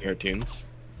watching cartoons.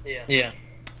 Yeah.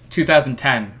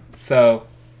 2010. So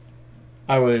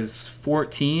I was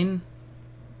 14,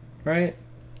 right?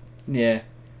 Yeah.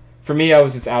 For me, I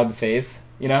was just out of the phase,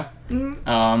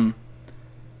 Mm-hmm.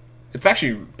 It's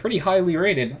actually pretty highly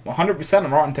rated, 100%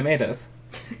 on Rotten Tomatoes.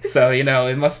 So,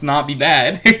 it must not be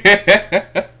bad.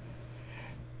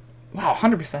 Wow,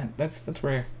 100%. That's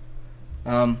rare.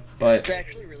 But It's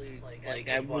actually really, like,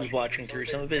 I was watching through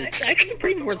some of it. It's actually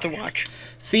pretty worth the watch.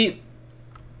 see,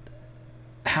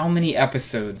 how many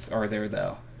episodes are there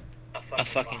though? A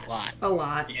fucking lot. A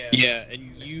lot. Yeah,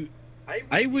 and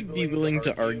I would be willing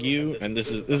to argue, and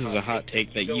this is a hot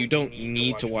take, that you don't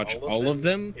need to watch all of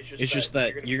them. It's just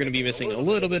that you're going to be missing a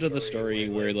little bit of the story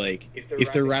where, like,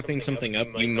 if they're wrapping something up,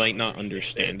 you might not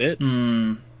understand it.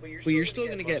 But you're still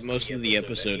going to get most of the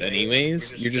episode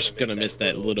anyways. You're just going to miss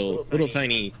that little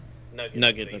tiny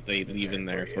nugget that they leave in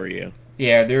there for you.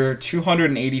 Yeah, there are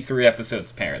 283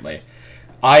 episodes apparently.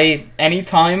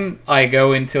 Anytime I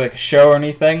go into like a show or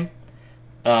anything,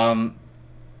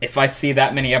 if I see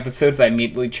that many episodes, I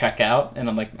immediately check out, and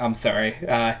I'm like, I'm sorry.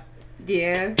 Yeah.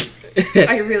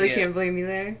 I really can't blame you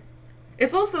there.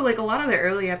 It's also like a lot of the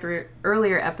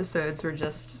earlier episodes were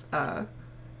just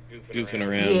Goofing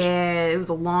around. yeah, it was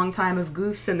a long time of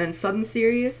goofs and then sudden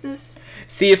seriousness.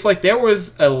 See, if like there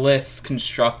was a list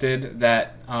constructed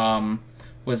that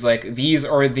was like, these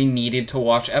are the needed to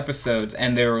watch episodes,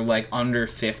 and there were like under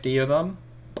 50 of them,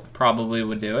 probably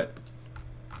would do it.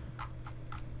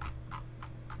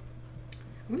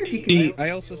 I wonder if you See, could. I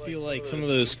also feel like some of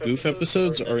those goof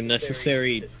episodes are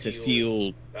necessary to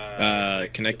feel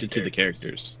connected to the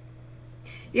characters.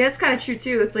 Yeah, it's kind of true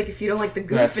too. It's like if you don't like the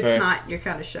goof, That's it's fair. not your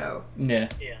kind of show. Yeah.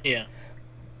 Yeah.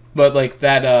 But like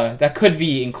that could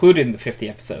be included in the 50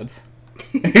 episodes.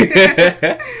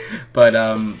 But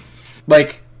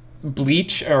like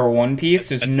Bleach or One Piece,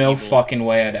 there's That's no evil. fucking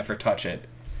way I'd ever touch it.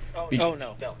 Oh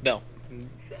no.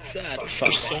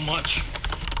 There's so much.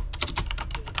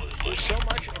 There's so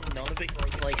much, and none of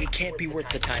it, like, it can't be worth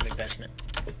the time investment.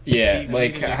 Yeah, Even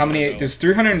like if how many? it's There's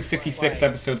 366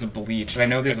 episodes of Bleach, and I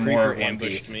know there's The more Creeper of One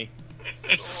ambushed Piece. me.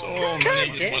 It's so God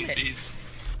many damn in One it. Piece.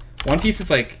 One Piece is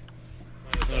like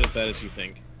Not as bad as you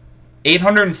think.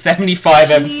 875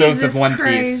 episodes of Jesus One Piece.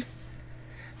 Christ.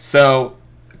 So,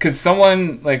 because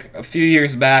someone, like, a few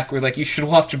years back were like, you should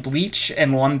watch Bleach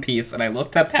and One Piece, and I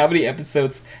looked up how many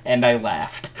episodes, and I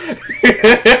laughed.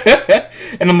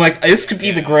 And I'm like, this could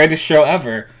be the greatest show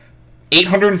ever.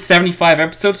 875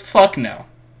 episodes? Fuck no.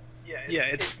 Yeah,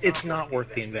 it's not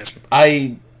worth the investment.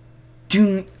 I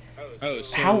do... Oh,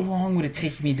 so How long would it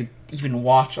take me to even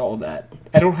watch all that?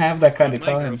 I don't have that kind of my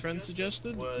time. girlfriend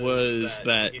suggested was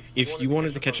that if you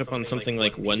wanted to catch up on something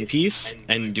like One Piece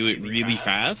and do it really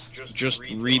fast, just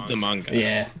read the manga.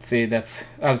 Yeah, see, that's...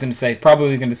 I was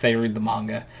probably going to say read the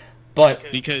manga. But...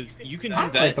 Because you can do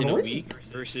Like that the in a word? week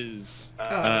versus...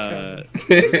 Oh,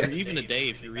 or even a day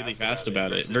if you're really fast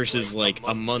about it, versus like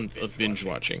a month of binge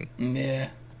watching. Yeah.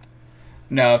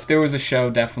 No, if there was a show,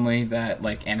 definitely that,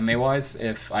 like, anime-wise,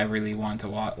 if I really wanted to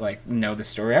watch, like, know the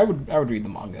story, I would read the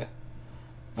manga.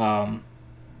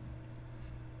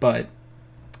 But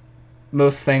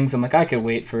most things, I'm like, I could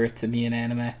wait for it to be an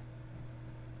anime.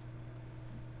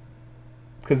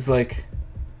 Because, like,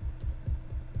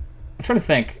 I'm trying to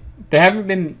think. There haven't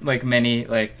been, like, many,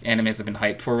 like, animes I've been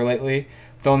hyped for lately.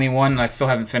 The only one, I still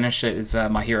haven't finished it, is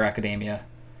My Hero Academia.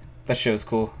 That show's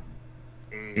cool.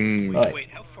 Like, Wait,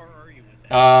 how far are you with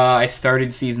that? I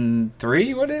started season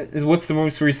 3. What's the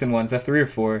most recent one? Is that 3 or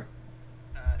 4?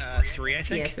 3, I Yeah,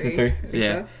 think. Is it 3? I think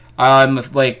Yeah. so.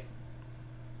 Like,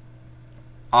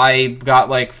 I got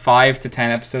like 5 to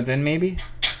 10 episodes in, maybe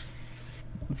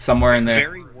somewhere in there.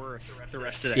 Very worth the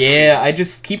rest of that. Yeah, I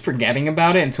just keep forgetting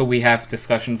about it until we have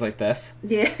discussions like this.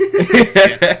 Yeah.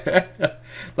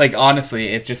 Like, honestly,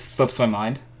 it just slips my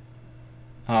mind.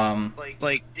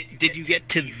 Like, did you get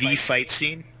to the fight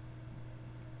scene?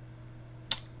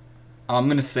 I'm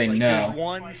gonna say Like, no. There's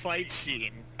one fight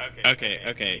scene.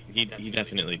 Okay, he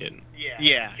definitely didn't.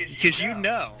 Yeah, because you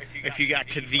know if you got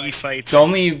to the fight The scene.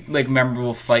 only like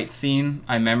memorable fight scene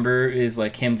I remember is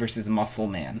like him versus Muscle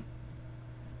Man.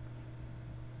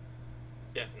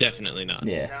 Definitely not.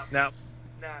 Yeah. No,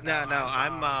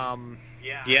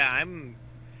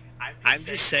 I'm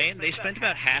just saying they spent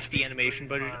about half the animation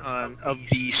budget of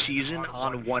the season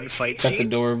on one fight That's scene.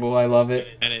 adorable. I love it.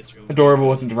 And it's Adorable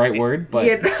wasn't the right word, but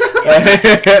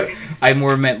Yeah. I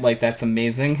more meant like that's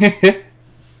amazing.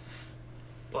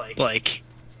 Like,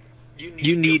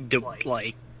 you need to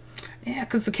like. Yeah,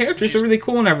 because the characters are really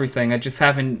cool and everything. I just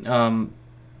haven't I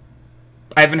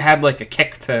haven't had like a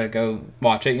kick to go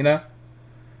watch it, you know?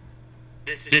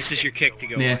 This is your kick to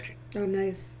go Yeah. watch it. Oh,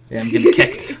 nice. Yeah, I'm getting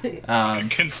kicked.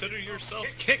 Consider yourself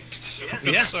kicked.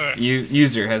 Good Yeah. sir.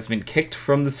 User has been kicked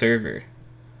from the server.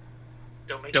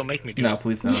 Don't make me do No, it.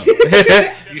 please don't.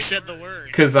 You said the word.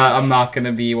 Because I'm not going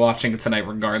to be watching it tonight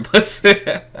regardless. But,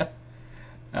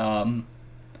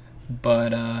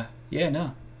 yeah, no.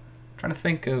 I'm trying to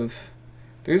think of...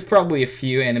 There's probably a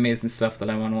few animes and stuff that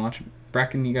I want to watch.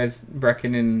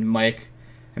 Brecken and Mike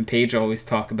and Paige always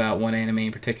talk about one anime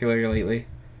in particular lately.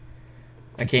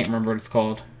 I can't remember what it's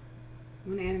called.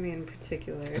 One anime in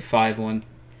particular. The 5 one.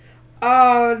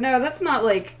 Oh, no, that's not,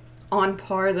 like, on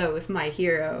par, though, with My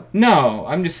Hero. No,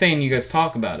 I'm just saying you guys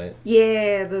talk about it.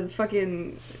 Yeah, the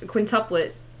fucking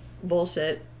quintuplet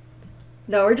bullshit.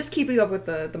 No, we're just keeping up with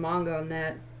the manga on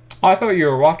that. Oh, I thought you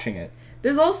were watching it.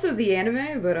 There's also the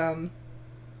anime, but,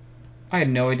 I had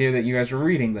no idea that you guys were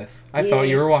reading this. I Yeah. thought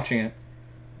you were watching it.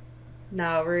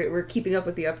 no, we're keeping up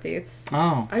with the updates.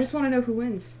 Oh. I just want to know who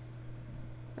wins.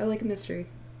 I like a mystery.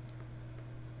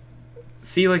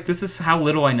 See, like, this is how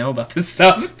little I know about this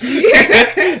stuff.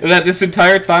 That this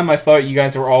entire time I thought you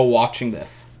guys were all watching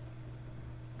this.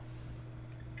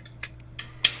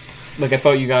 Like, I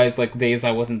thought you guys, like, days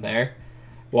I wasn't there,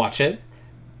 watch it.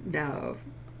 No.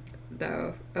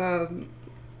 I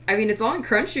mean, it's on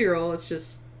Crunchyroll, it's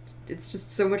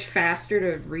just so much faster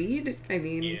to read. I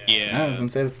mean... Yeah, I was gonna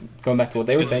say, it's going back to what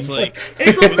they were saying. It's like,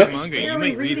 It's with also a manga, you barely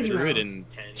might read reading, through it though. in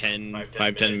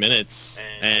 10 minutes,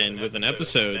 and with an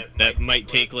episode, that might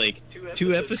take, like,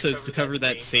 2 episodes to cover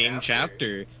that same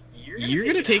chapter. You're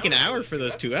gonna take an hour for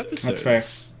those 2 episodes. That's fair.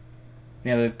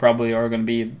 Yeah, they probably are gonna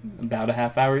be about a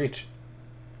half hour each.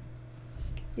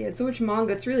 Yeah, it's so much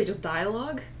manga, it's really just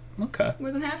dialogue Okay.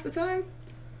 more than half the time.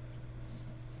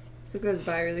 So it goes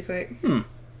by really quick.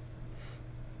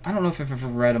 I don't know if I've ever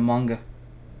read a manga.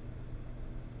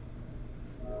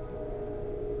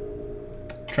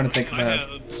 Trying to think I about. had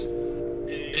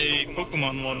a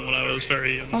Pokemon one when I was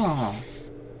very young. Oh.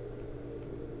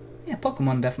 Yeah,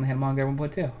 Pokemon definitely had a manga at one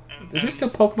point too. Is there still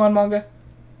Pokemon manga?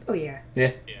 Oh, yeah.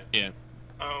 Yeah. Yeah.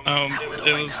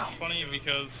 It was funny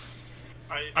because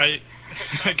I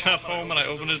I got home and I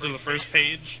opened it to the first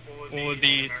page, what would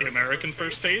be the American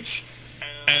first page,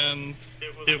 and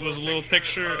it was a little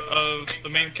picture of the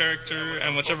main character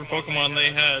and whichever Pokemon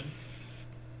they had,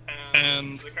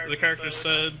 and the character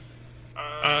said,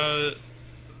 the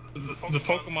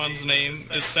Pokemon's name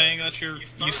is saying that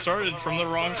you started from the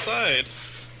wrong side.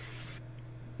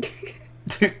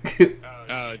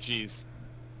 Oh, jeez.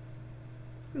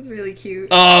 That's really cute.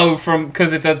 Oh,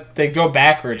 because they go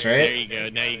backwards, There right? you go.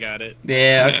 Now you got it.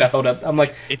 Yeah. Okay, hold up. I'm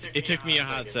like, It took me a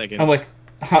hot second. I'm like,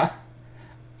 huh?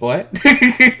 What?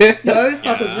 No, I always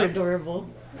thought those were adorable.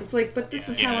 It's like, but this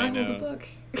is how I hold know. the book.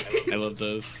 I love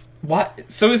those. What?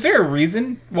 So is there a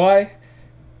reason why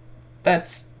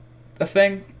that's a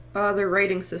thing? Their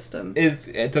writing system.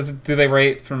 Do they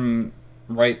write from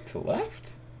right to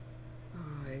left?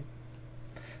 I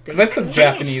Because think that's a so.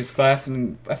 Japanese class,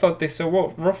 and I thought they still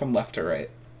wrote from left to right.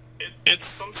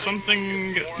 It's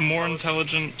something more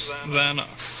intelligent than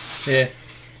us. Yeah.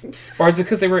 Or is it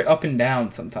because they write up and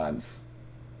down sometimes?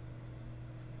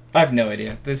 I have no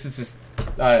idea. This is just...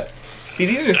 see,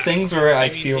 these are things where I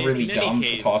mean, feel in really any dumb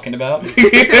case- for talking about.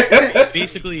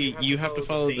 Basically, you have to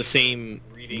follow the same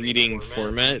reading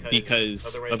format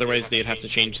because otherwise they'd have to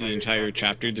change the entire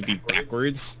chapter to be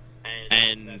backwards,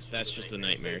 and that's just a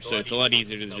nightmare. So it's a lot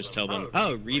easier to just tell them,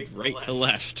 oh, read right to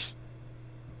left.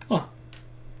 Huh.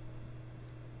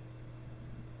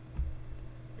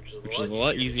 Which is a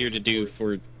lot easier to do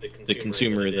for the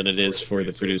consumer than it is for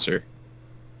the producer.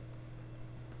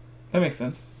 That makes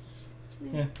sense.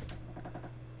 Yeah.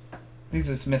 These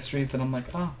are just mysteries that I'm like,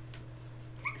 oh.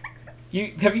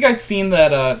 Have you guys seen that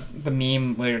the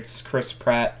meme where it's Chris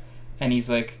Pratt and he's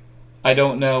like, I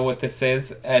don't know what this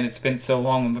is and it's been so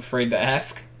long I'm afraid to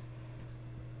ask.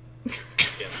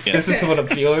 Yeah. This is what I'm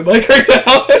feeling like right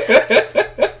now.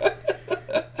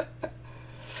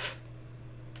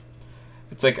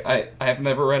 It's like I have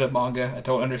never read a manga. I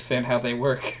don't understand how they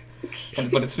work.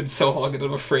 But it's been so long that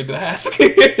I'm afraid to ask.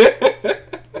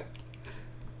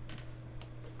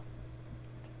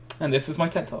 And this is my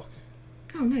TED Talk.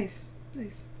 Oh, nice.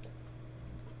 Nice.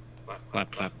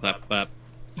 Clap, clap, clap, clap.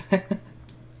 Thought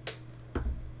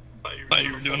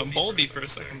you were doing a Bulby for a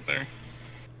second there.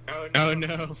 Oh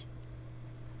no.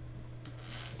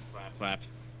 Clap, clap,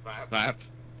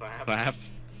 clap.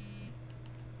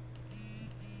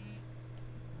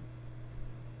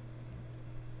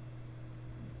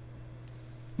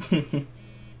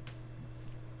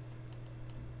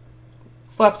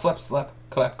 Slap, slap, slap.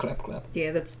 Clap, clap, clap.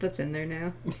 Yeah, that's in there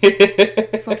now.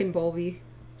 Fucking Bulby.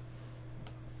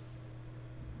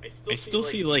 I still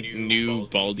see like new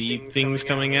Baldy things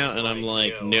coming out, and I'm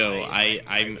like, no,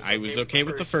 I was okay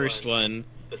with the first one.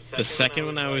 The second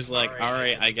one, I was like, all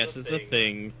right, I guess it's a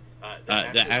thing.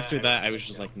 After that, I was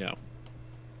just like, no,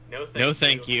 no,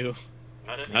 thank you,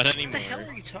 not What the anymore. hell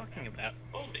are you talking about?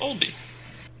 Bulby.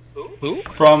 Who?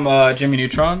 From Jimmy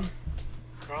Neutron.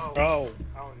 Oh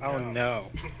no.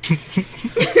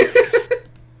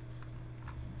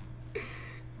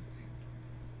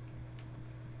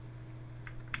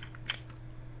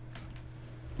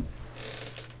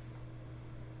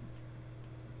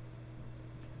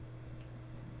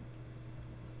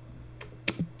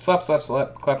 Slap, slap,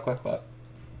 slap. Clap, clap, clap.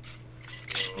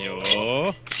 Yo.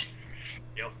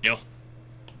 Yo.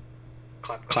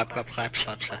 Clap, clap, clap, clap,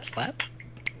 slap, slap, slap.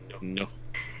 No.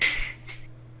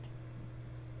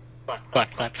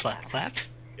 Clap, clap, slap, clap.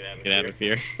 Get out of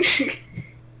here.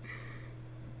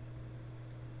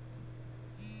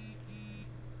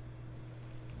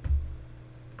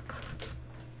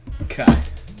 Okay.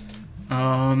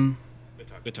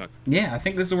 Good talk. Yeah, I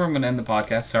think this is where I'm going to end the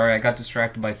podcast. Sorry, I got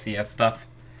distracted by CS stuff.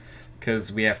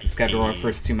 Because we have to schedule our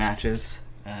first 2 matches.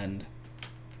 And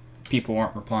people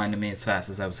weren't replying to me as fast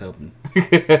as I was hoping.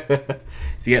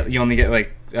 So you only get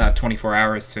like 24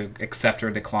 hours to accept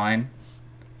or decline.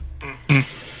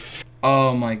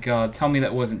 Oh my god, tell me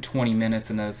that wasn't 20 minutes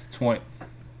and that was 20...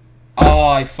 Oh,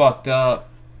 I fucked up.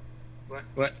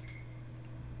 What?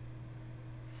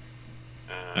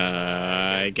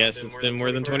 I guess it's been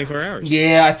more than 24 hours.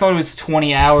 Yeah, I thought it was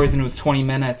 20 hours and it was 20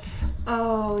 minutes.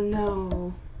 Oh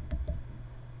no.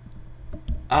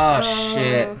 Oh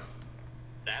shit.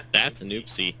 That's an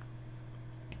oopsie.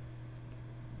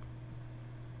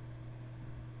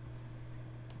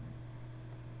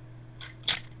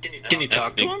 Can you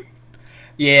talk to him?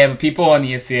 Yeah, but people on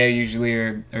the ESCA usually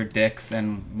are dicks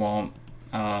and won't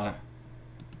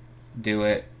do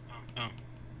it. Oh.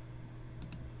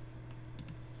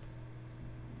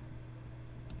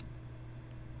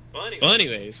 Well,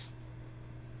 anyways.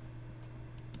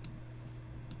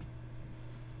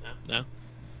 No?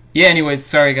 Yeah, anyways,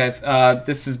 sorry guys.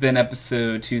 This has been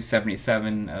episode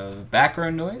 277 of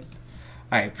Background Noise.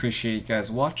 I appreciate you guys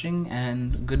watching,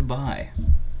 and goodbye.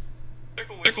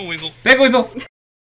 Pickle Weasel. Big Weasel!